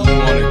peace when you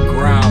on the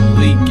ground,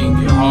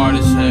 leaking, get hard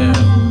as hell.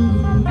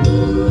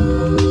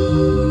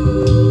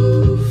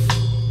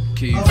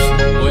 Keep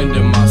some wind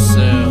in my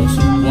sails,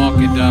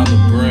 walking down the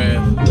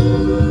breath.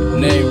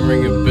 Name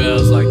ringing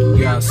bells like you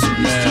got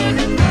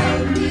smell.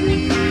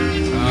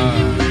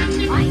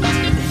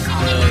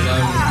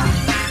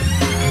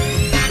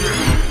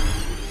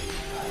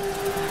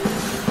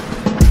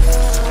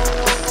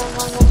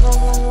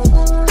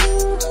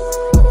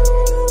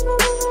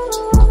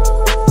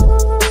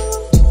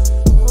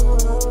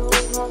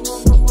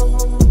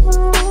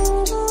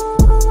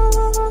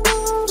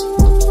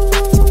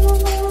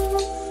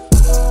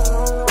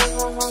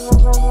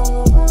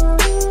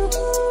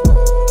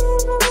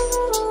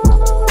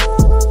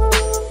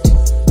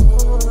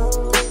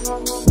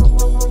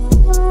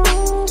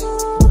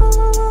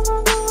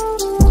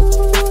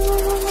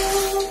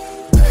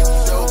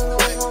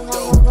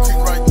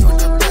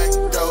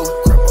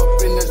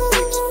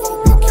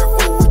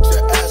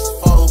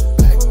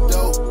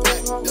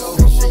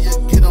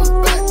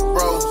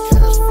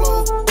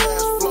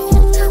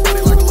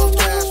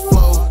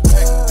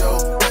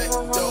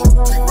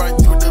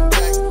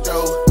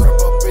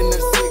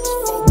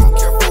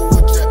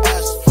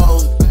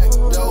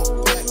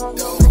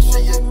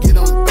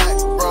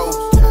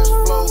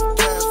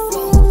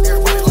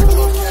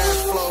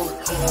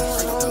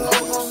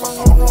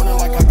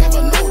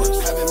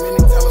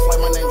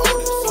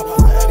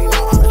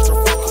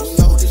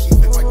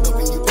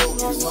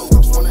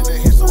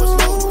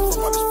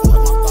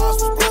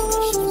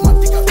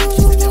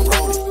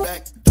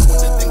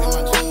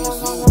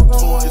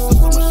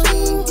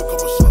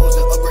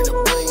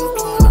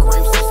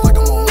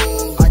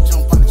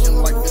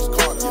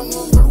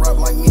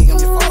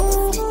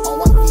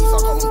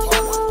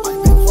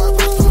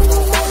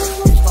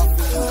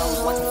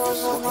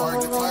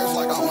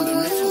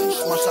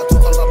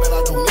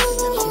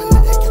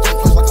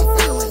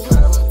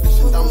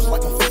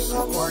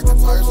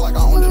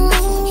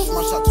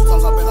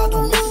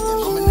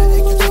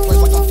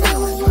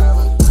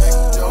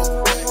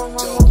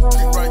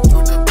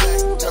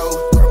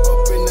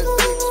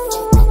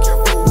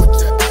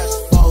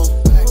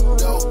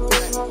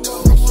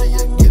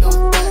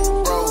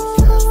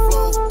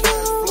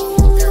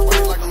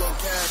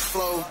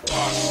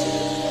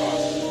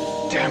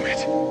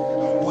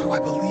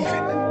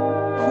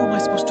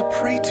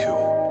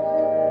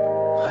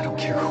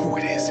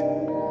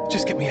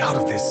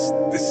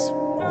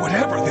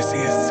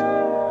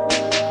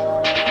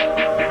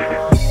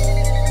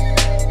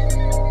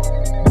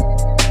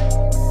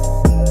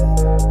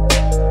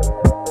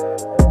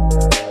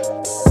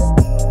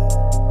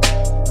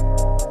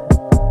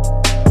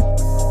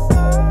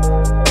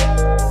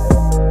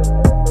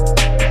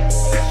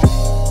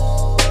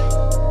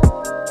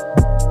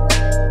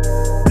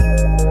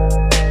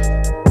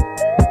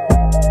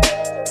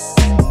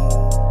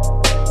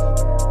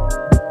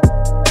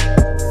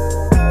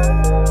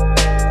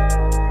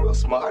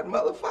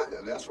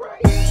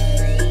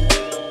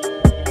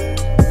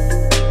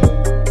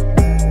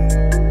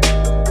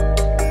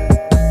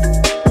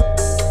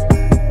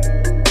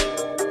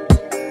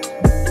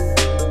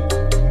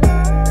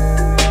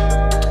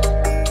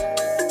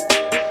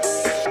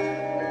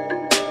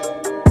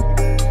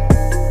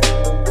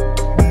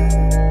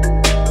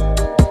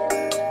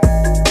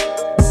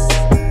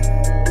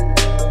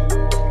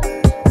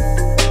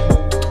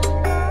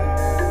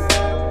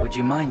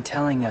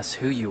 Telling us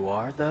who you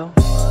are, though?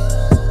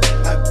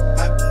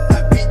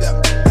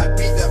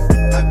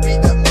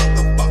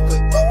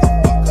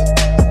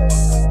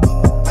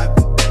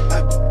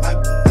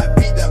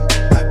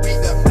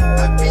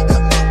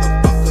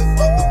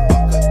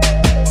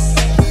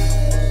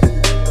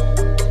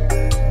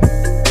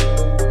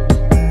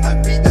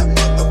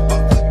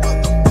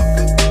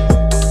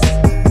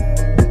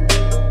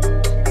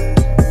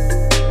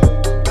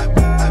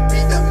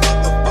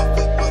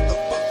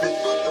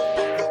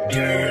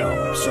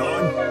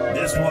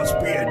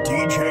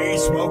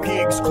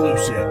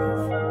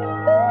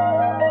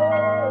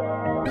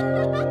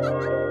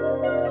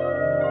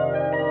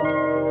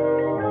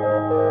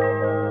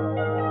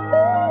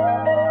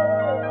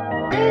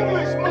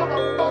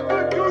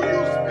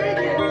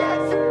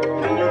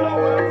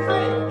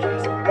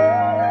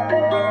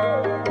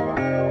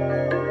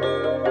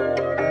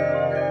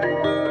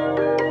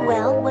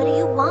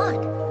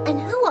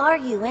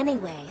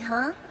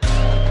 huh?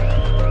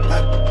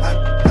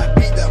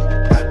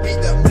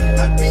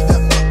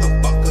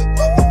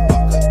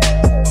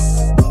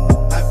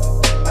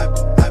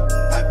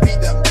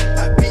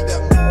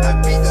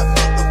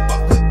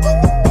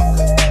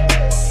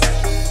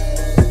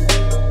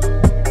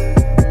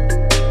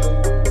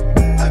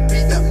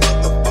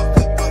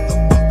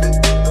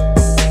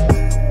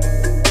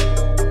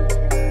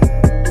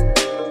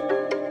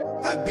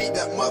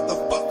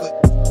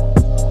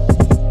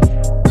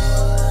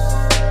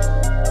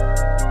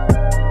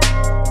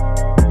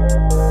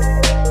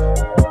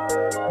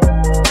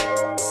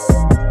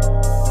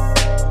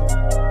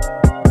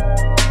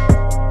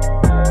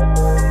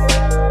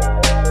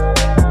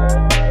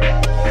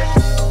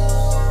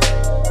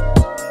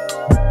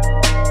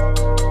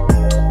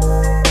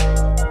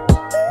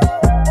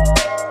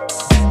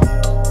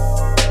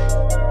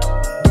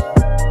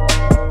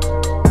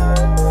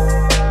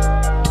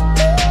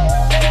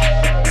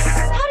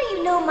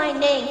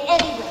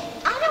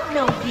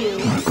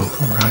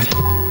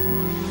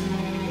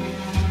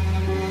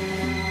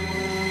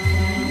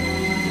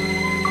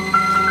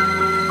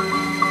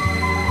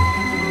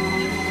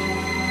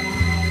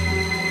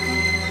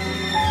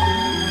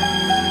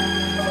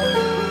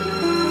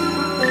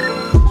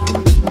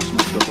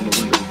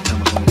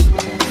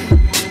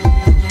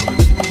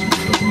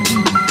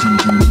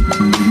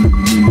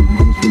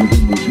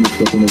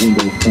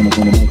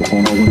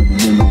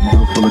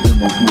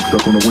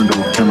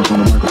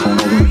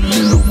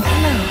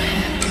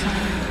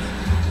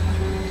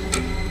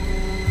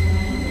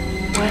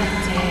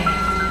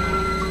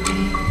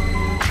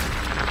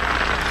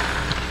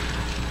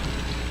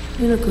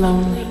 You look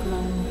lonely.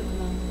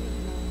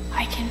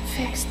 I can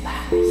fix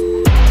that.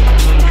 Selling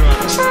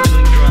drugs,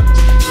 selling drugs,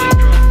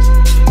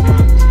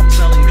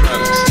 selling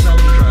drugs.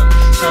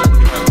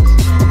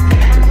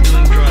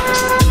 Doing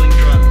drugs, doing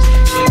drugs,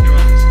 doing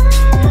drugs.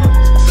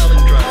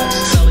 Selling drugs,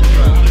 selling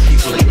drugs.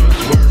 People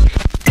drugs work.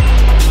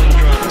 Doing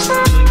drugs,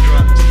 doing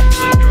drugs,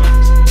 doing drugs.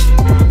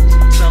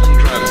 Selling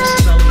drugs,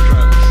 selling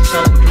drugs,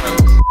 selling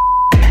drugs.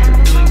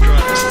 Doing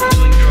drugs,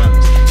 doing drugs,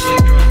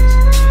 doing drugs.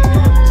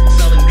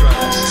 Selling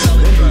drugs,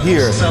 selling drugs.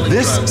 Hear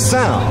this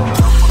sound.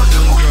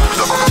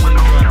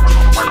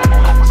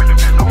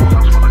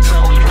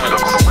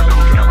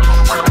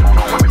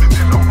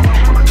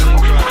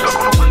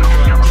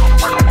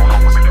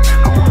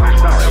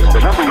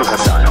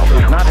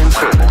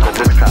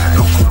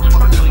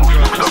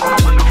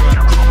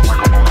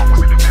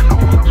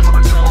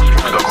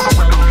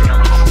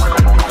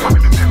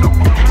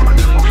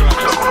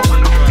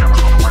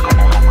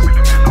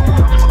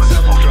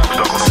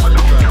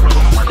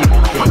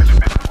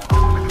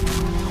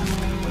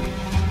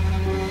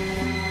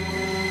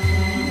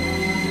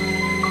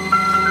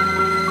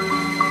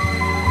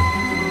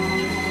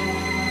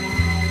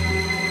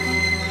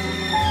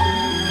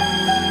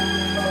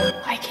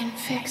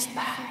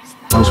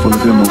 House full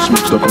of demos,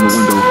 smoke stuck on the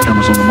window,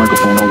 cameras on the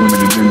microphone, all women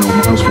in demo.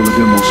 My house full of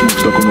demos, smoke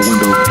stuck on the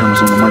window,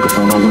 cameras on the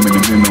microphone, all women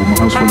in demo. My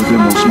house full of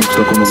demos, smoke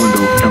stuck on the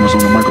window, cameras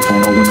on the microphone,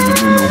 all women in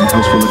demo. My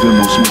house full of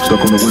demos, smoke stuck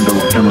on the window,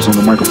 cameras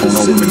on the microphone,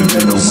 all women in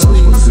demo. My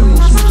house full of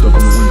demos,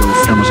 smoke stuck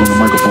on the window, cameras on the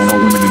microphone,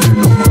 all women in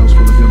demo. My house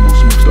full of demos,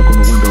 smoke stuck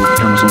on the window,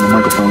 cameras on the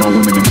microphone,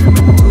 all women in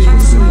demo. My house full of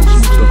demos, smoke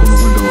stuck on the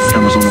window,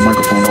 cameras on the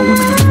microphone, all women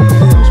in demo.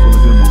 My house full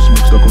of demos,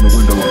 smoke stuck on the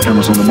window,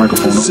 cameras on the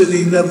microphone.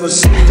 City never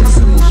sleeps.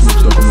 Smoke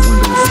stuck on the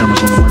window,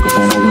 cameras on the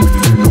microphone, all women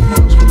in demo. My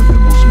house full of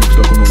demos, smoke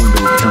stuck on the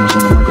window, cameras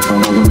on the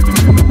microphone, all women in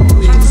demo.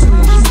 My house full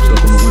of demos, smoke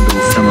stuck on the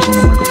window, cameras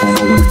on the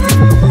microphone, all women in demo.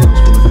 My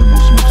house full of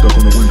demos, smoke stuck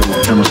on the window,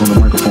 cameras on the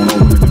microphone, all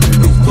women in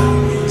demo.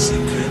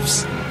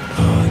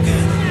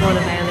 Want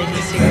to violate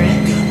the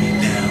cigarette?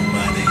 Down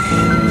by the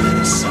end of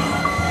the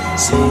song.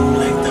 Seem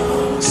like the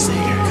whole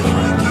singer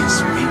girl gets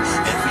me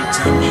every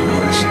time you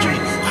on the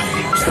street. I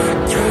hate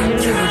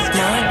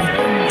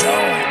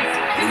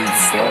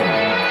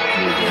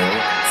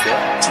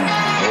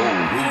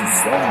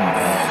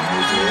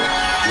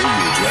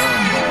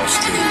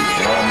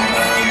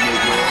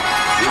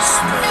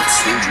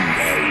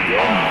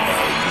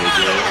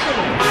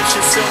Get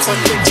yourself, I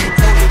think you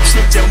on a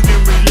trip down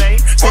memory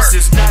lane. This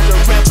is not a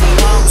rapper,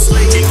 I'm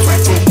slinging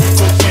crack for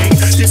cocaine.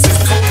 This is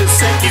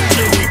cul-de-sac and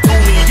plenty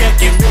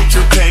cognac and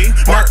major pain.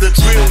 Not the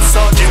drill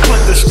sergeant,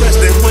 but the stress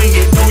that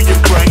weighing on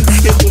your brain.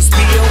 It was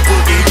me over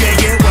and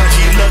yeah, why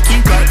she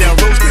lucky? Right down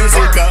road, cause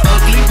it got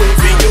ugly.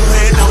 Waving your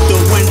hand out the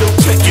window,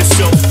 check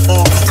yourself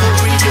on.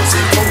 3 years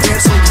in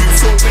progress, so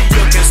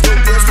euphoria can still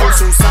dance for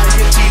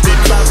society. The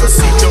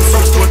privacy, the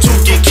first one to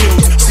get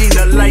killed. Seen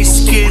a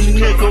light-skinned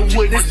nigga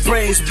with his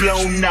brains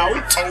blown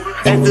out.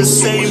 At the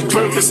same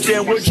purpose,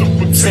 stand with you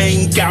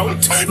saying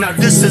gout. Now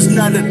this is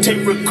not a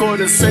tape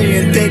recorder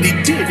saying that he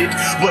did it,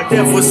 but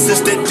ever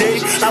since that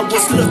day, I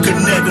was looking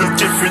at him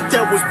different.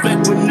 That was back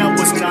when I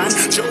was 9.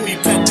 Joey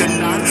packed a 9.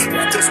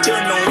 Had to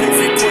stand on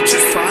every porch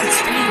is fine.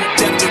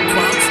 That the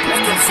crime,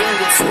 like a van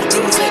with 4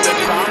 dudes at the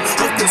crime.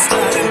 With the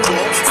sliding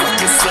door,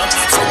 fuck us up,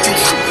 fuck you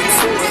shooting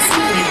for us.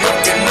 We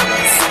walking up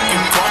the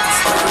fucking park.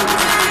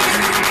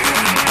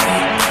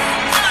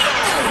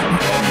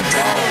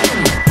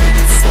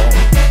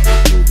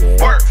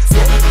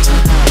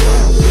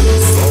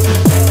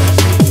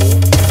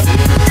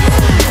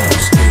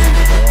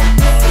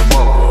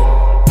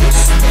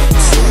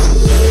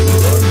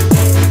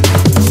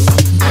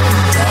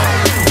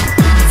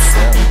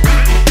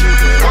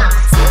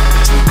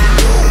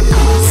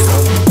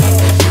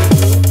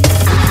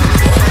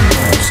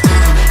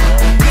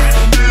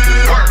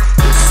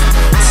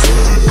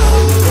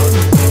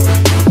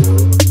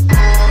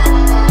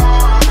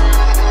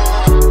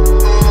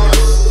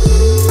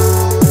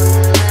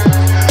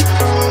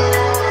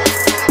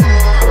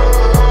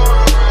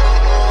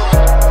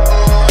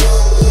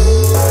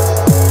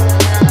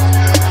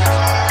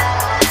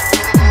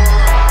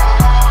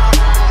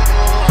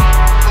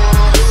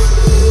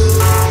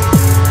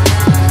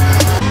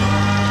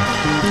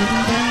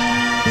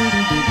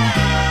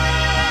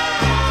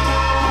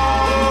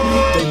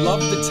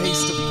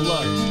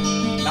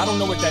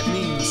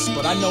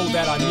 I know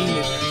that I mean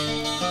it.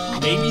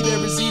 Maybe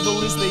they're as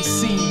evil as they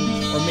seem,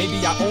 or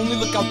maybe I only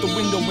look out the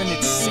window when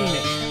it's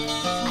scenic.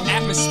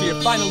 Atmosphere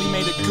finally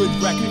made a good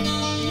record.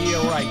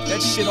 Yeah, right,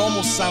 that shit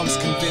almost sounds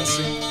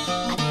convincing.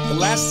 The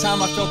last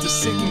time I felt as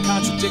sick and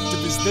contradictive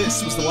as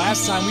this was the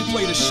last time we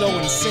played a show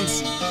in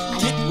Cincy.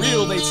 Get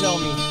real, they tell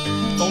me.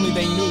 If only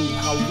they knew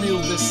how real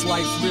this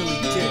life really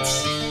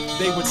gets.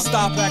 They would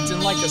stop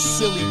acting like a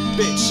silly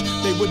bitch.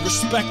 They would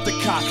respect the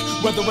cock,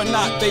 whether or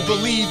not they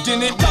believed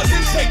in it.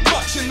 Doesn't take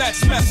much, and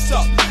that's messed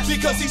up,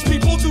 because these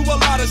people do a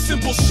lot of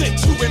simple shit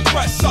to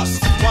impress us.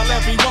 While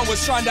everyone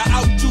was trying to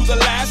outdo the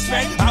last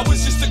man, I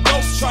was just a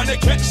ghost trying to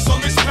catch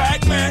some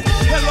respect, man.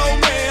 Hello,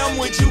 ma'am,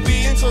 would you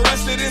be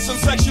interested in some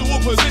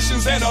sexual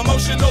positions and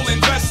emotional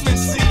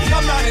investments? See,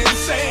 I'm not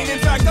insane, in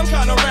fact, I'm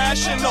kinda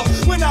rational.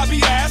 When I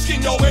be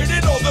asking, yo, where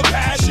did all the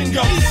passion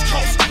go? East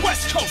Coast,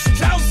 West Coast,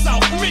 down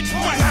south,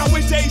 Midwest.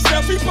 Nowadays,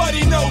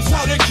 everybody knows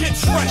how to get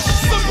fresh.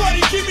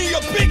 Somebody give me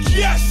a big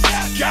yes.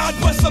 God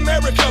bless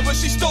America, but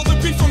she stole the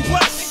beat from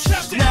Bless.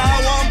 Now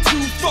I'm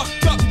too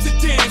fucked up to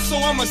dance, so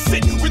I'ma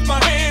sit with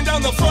my hand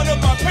on the front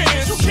of my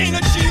pants. You can't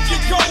achieve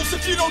your goals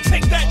if you don't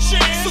take that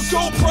chance. So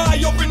go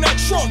pry open that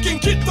trunk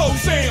and get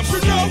those amps. You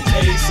know?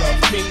 Days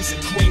of kings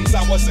and queens,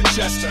 I was a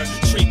jester.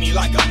 Treat me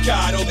like a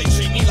god, or they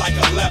treat me like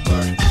a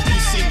leper. You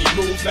see me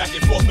move back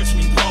and forth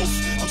between both.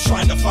 I'm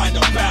trying to find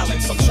a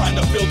balance, I'm trying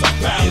to build a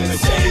balance. In the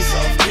days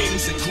of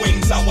kings and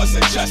queens, I was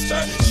a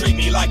jester. Treat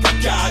me like a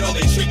god, or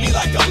they treat me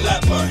like a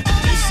leper.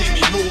 You see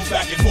me move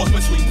back and forth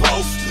between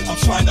both. I'm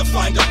trying to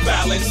find a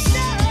balance.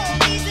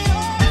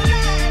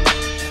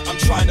 I'm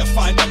trying to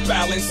find a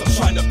balance, I'm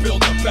trying to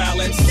build a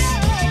balance.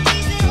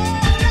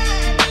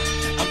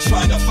 I'm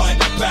trying to find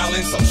a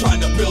balance, I'm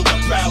trying to build a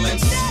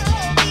balance.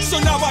 So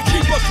now I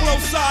keep a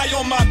close eye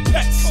on my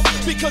pets,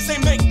 because they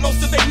make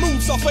most of their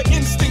moves off of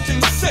instinct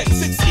and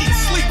sense. It's eat,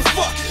 sleep,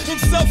 fuck, and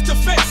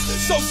self-defense.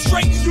 So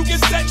straight, you can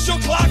set your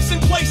clocks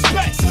and place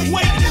bets.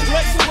 Wait,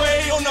 let's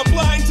pray on a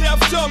blind, deaf,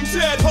 dumb,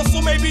 dead.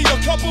 Hustle, maybe a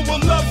couple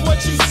will love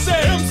what you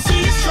said.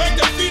 MCs drag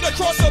their feet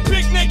across a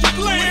big naked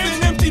land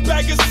with an empty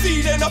bag of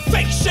seed and a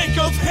fake shake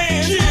of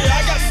hands. Yeah,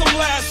 I got some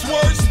last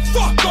words,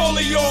 fuck all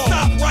of y'all.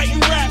 Stop writing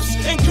raps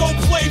and go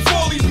play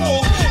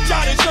volleyball.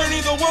 Gotta journey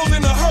the world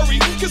in a hurry,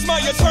 cause my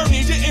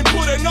attorney didn't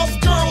put enough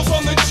girls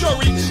on the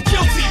jury.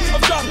 Guilty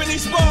of dropping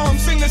these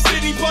bombs in the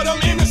city, but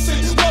I'm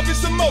innocent. Love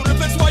is the motive,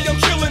 that's why I'm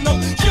killing them.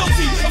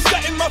 Guilty of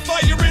setting my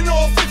fire in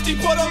all 50,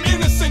 but I'm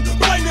innocent.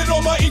 Blame it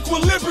on my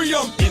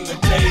equilibrium. In the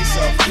days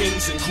of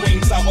kings and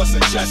queens, I was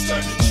a jester.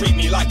 Treat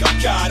me like a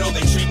god, or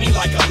they treat me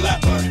like a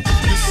leper.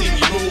 You see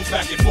me move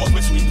back and forth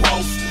between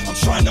both. I'm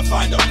trying to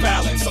find a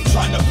balance, I'm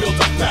trying to build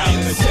a balance.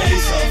 In the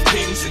days of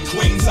kings and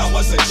queens, I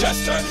was a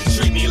jester.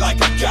 Treat me like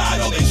a god,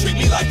 or they treat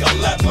me like a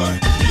leper.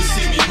 You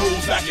see me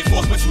move back and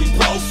forth between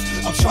both.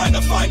 I'm trying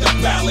to find a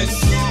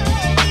balance.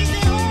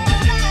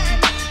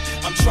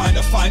 I'm trying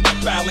to find a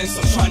balance,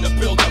 I'm trying to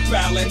build a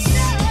balance.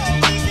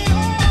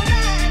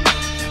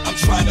 I'm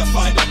trying to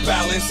find a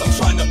balance, I'm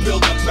trying to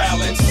build a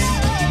balance.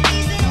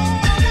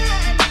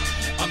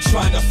 I'm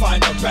trying to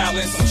find a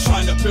balance, I'm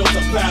trying to build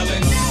a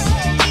balance.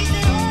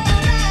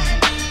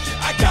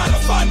 I gotta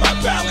find my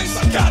balance,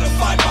 I gotta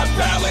find my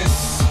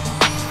balance.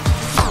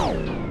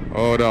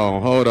 Hold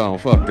on,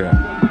 fuck that.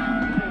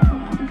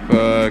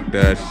 Fuck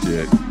that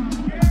shit.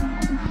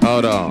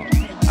 Hold on.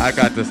 I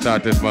got to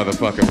start this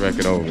motherfucking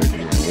record over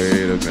again.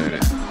 Wait a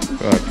minute.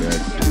 Fuck that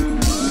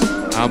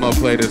shit. I'ma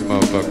play this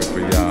motherfucker for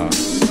y'all.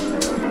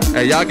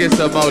 Hey, y'all get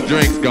some more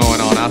drinks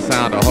going on. I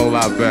sound a whole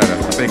lot better.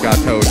 I think I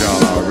told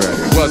y'all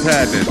already. What's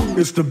happening?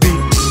 It's the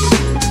beat.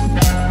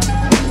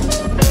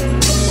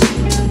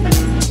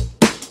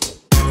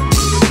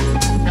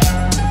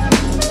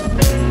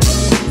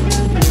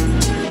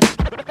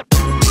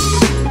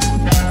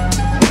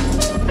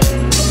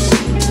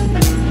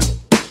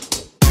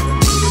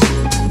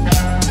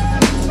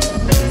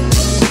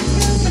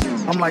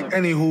 Like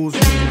any who's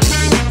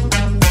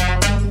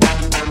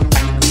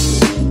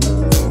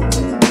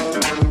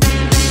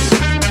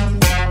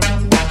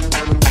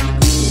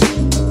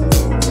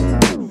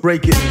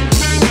break it.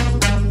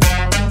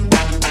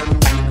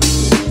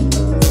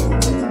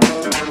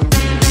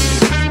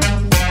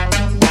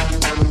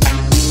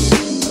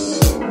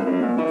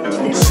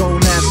 So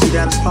nasty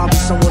that it's probably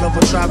somewhat of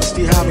a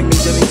travesty having me.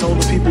 Then he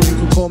told the people you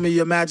can call me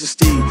your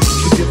majesty.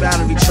 Keep your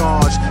battery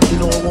charged, you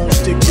know it won't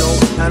stick, yo.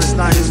 And it's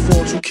not his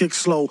fault you kick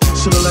slow.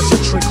 Should've let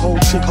your trick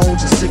hold, chick hold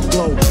your sick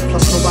glow.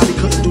 Plus nobody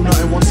couldn't do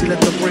nothing once he let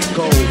the brick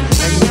go.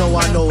 And you know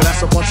I know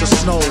that's a bunch of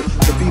snow.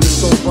 The beat is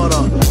so butter.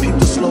 Peep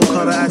the slow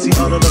cutter as he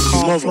utter the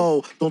calm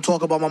flow. Don't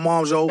talk about my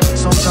mom, yo.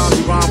 Sometimes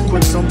he rhyme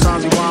quick,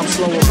 sometimes he rhyme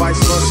slow, or vice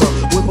versa.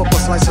 Whip up a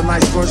slice of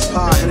nice verse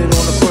pie, hit it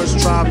on the first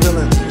try,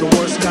 villain. The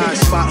worst guy,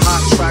 spot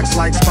hot tracks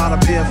like spot a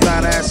pair of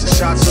fat asses.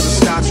 Shots of the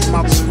scotch from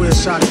out the square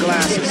shot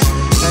glasses.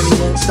 And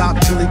he won't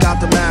stop till he got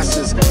the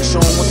masses.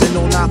 Show them what they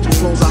know not through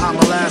flows of hot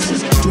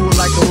molasses. Do it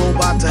like a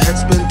robot to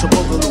headspin to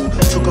boogaloo.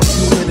 Took a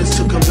few minutes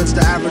to convince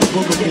the average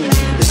boogaboo.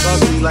 It's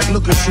ugly, like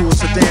look at you,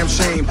 it's a damn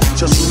shame.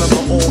 Just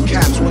remember all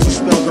caps when you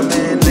spell the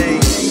man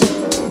name.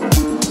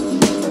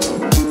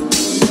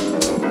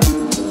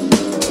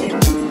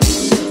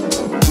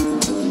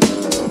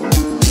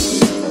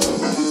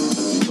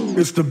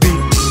 It's the beat.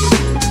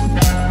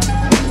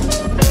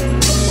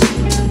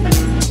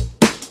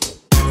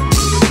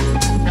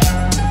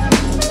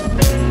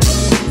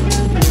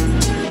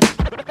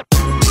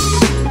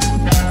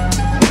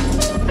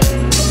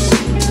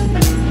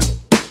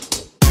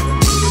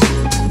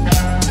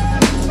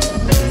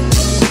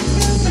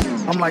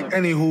 I'm like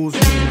any who's.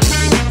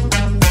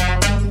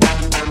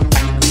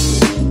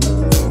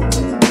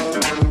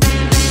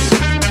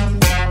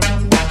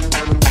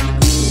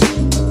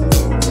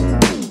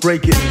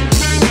 Break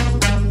it.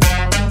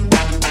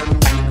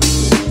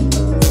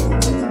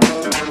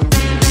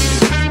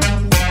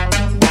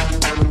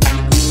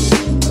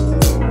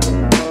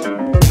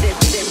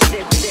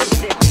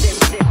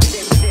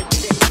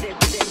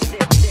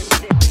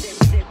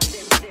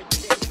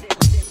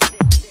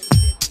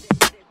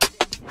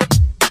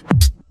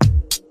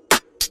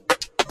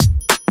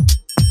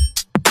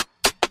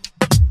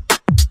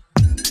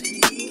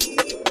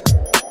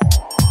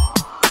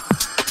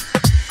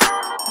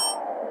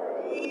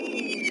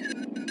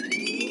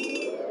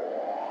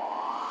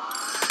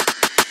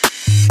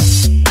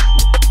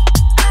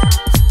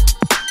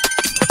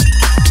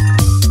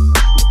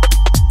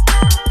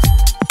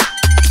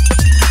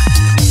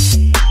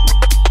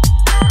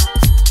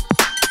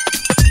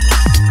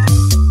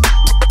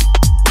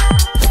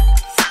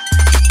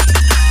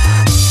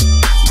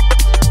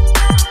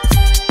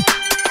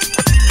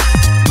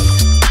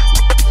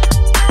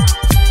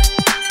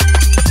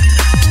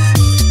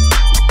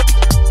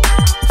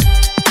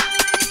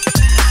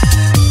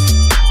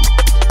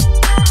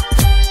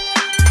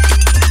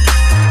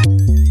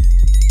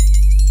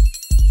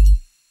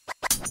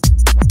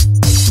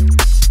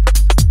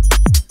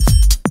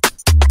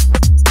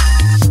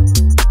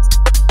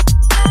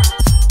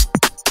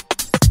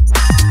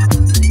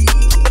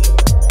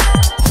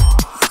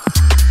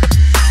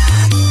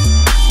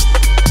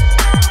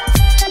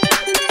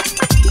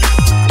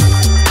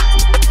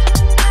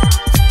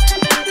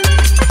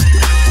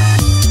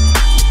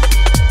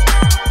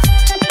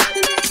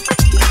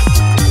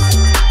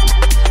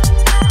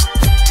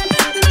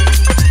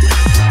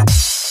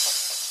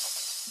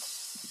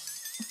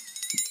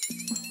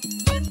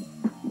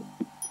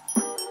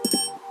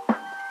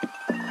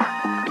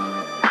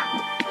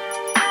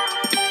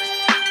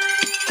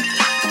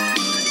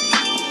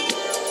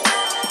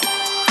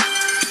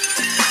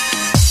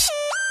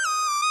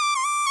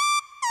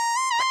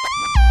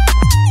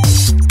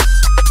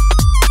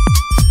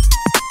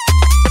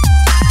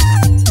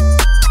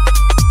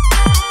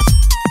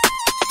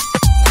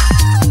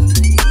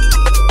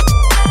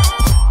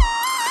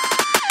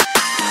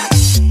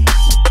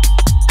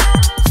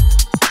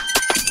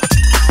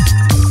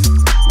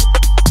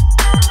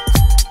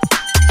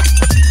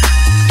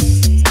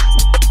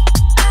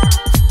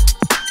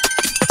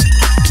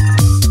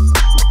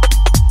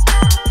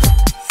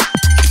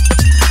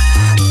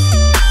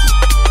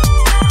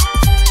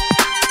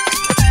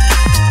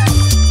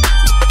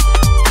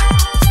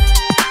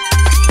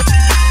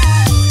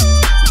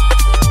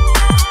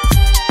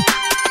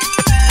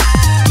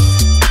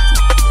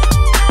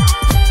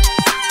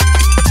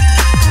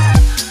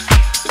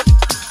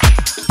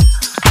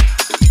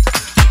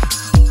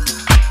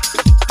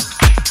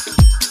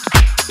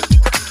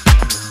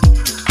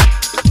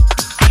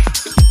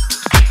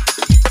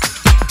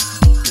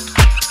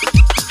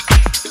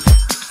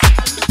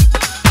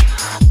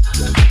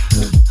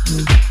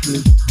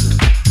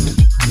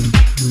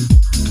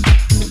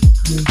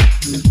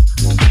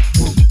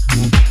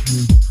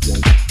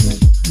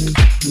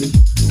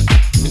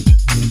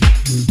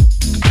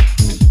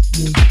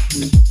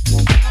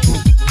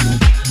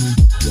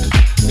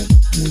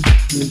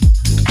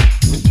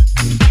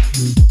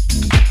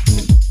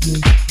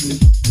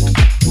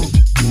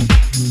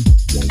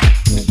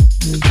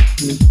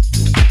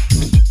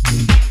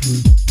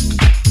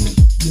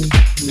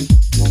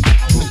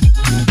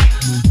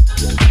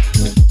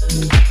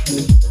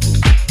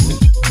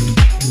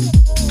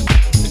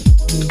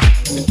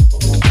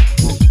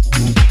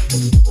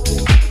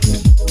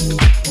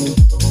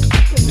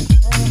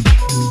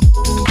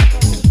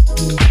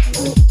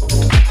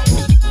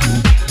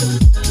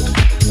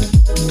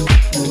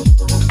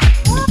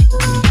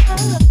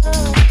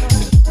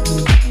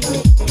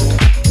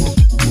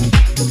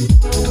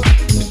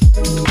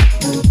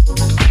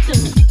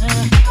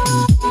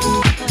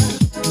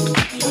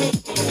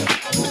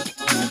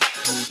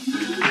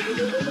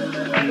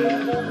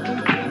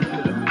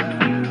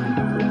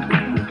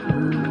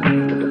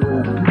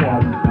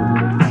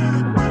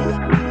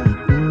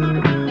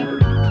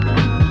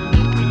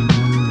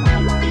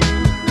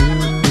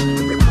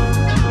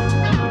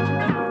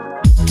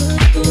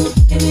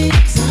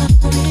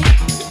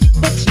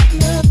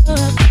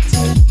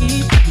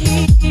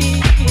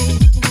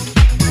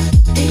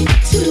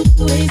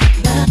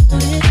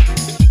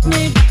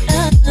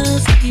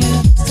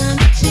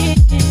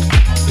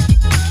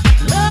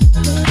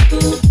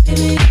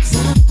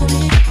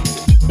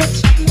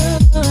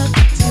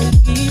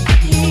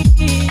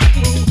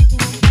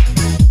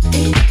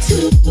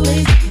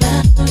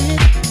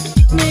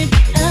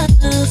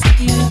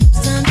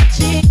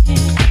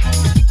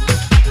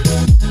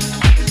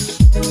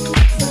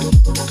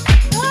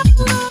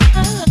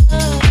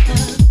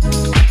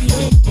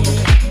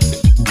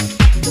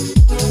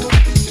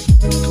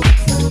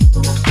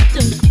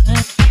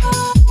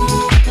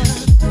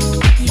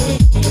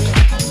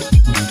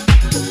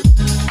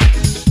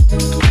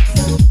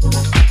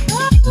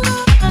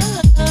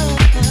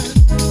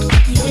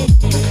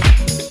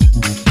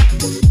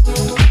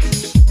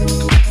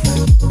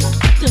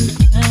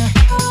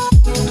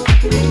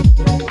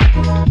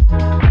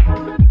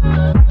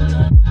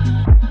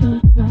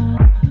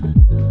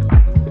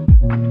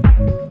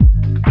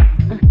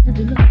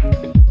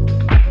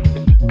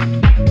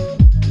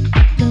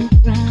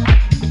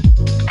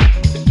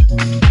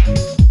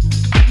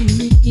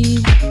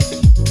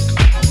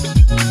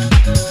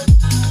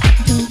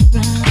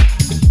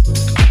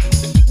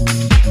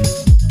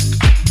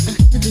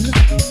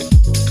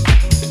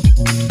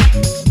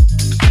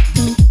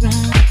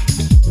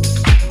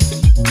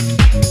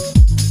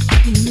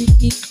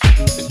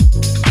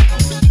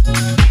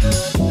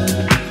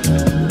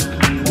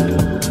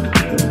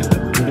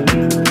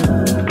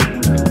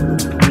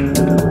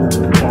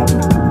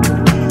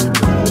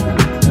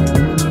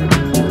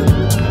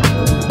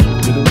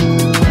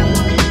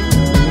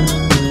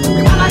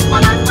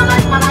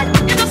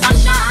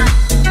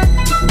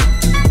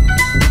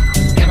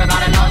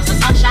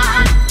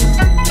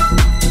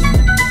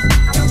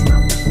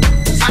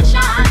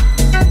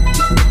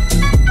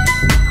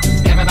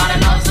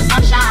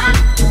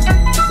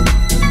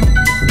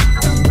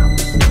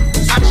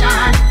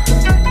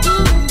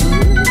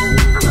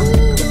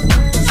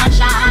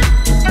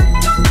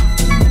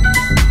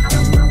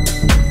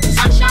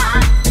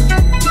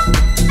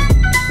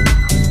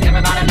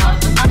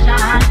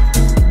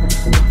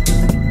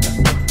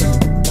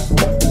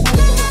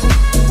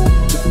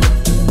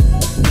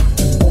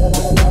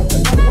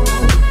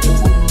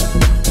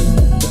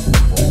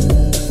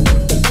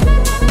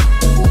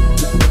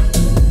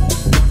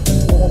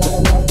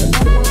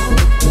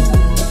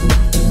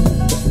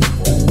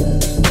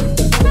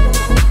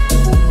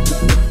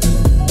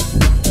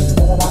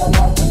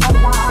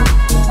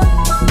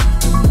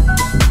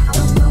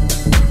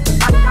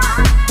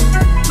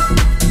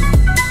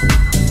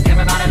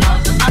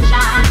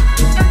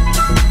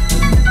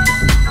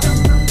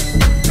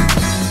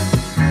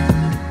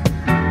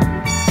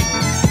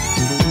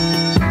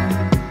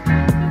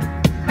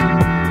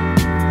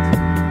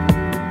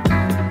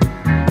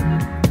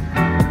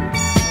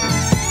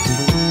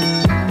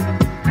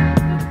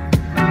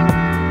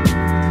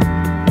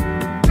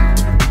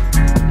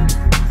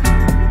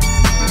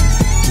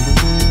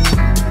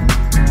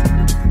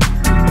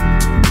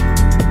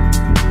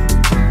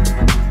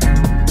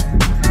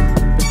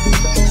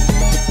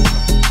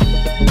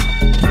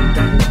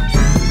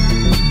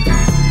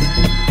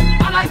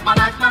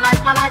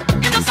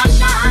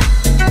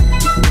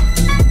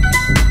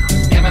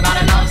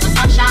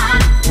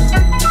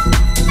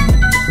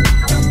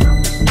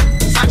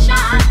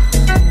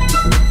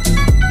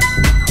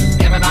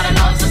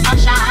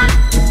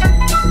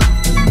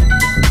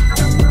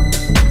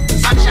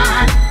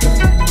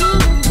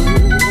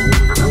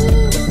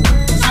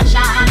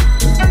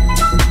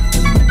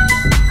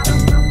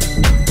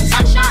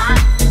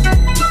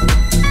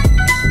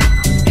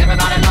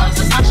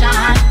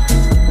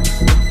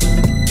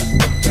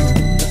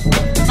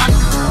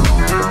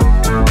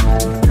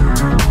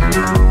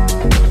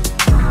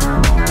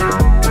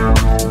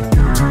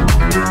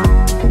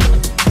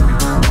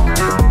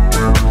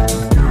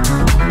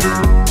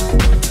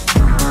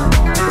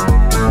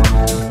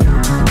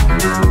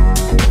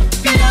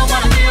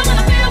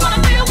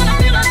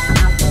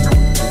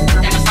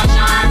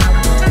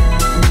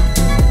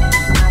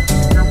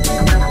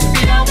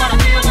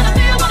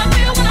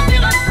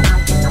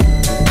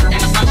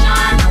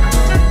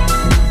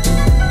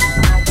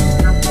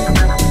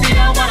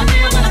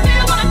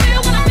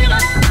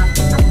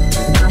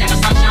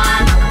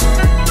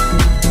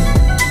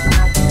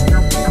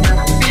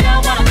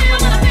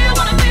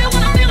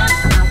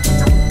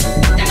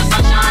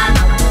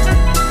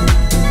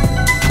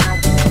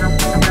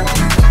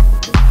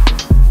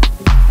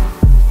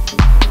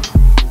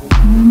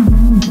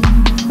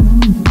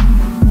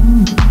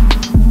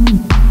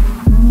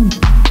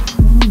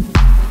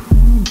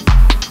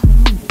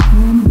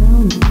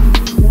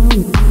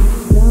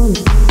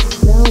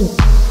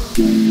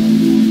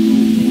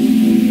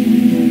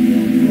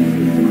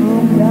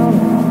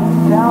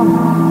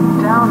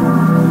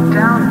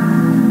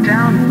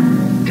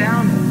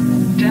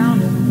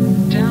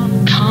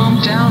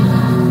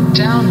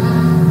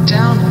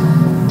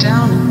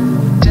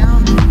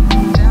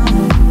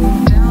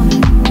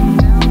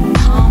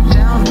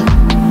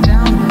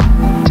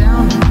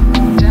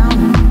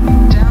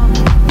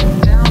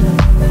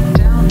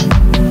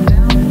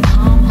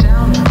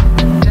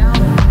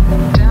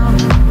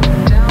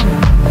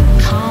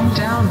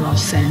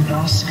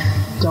 candles.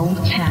 Don't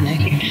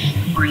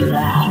panic. Breathe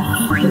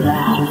out, breathe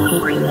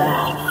out, breathe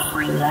out,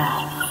 breathe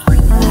out.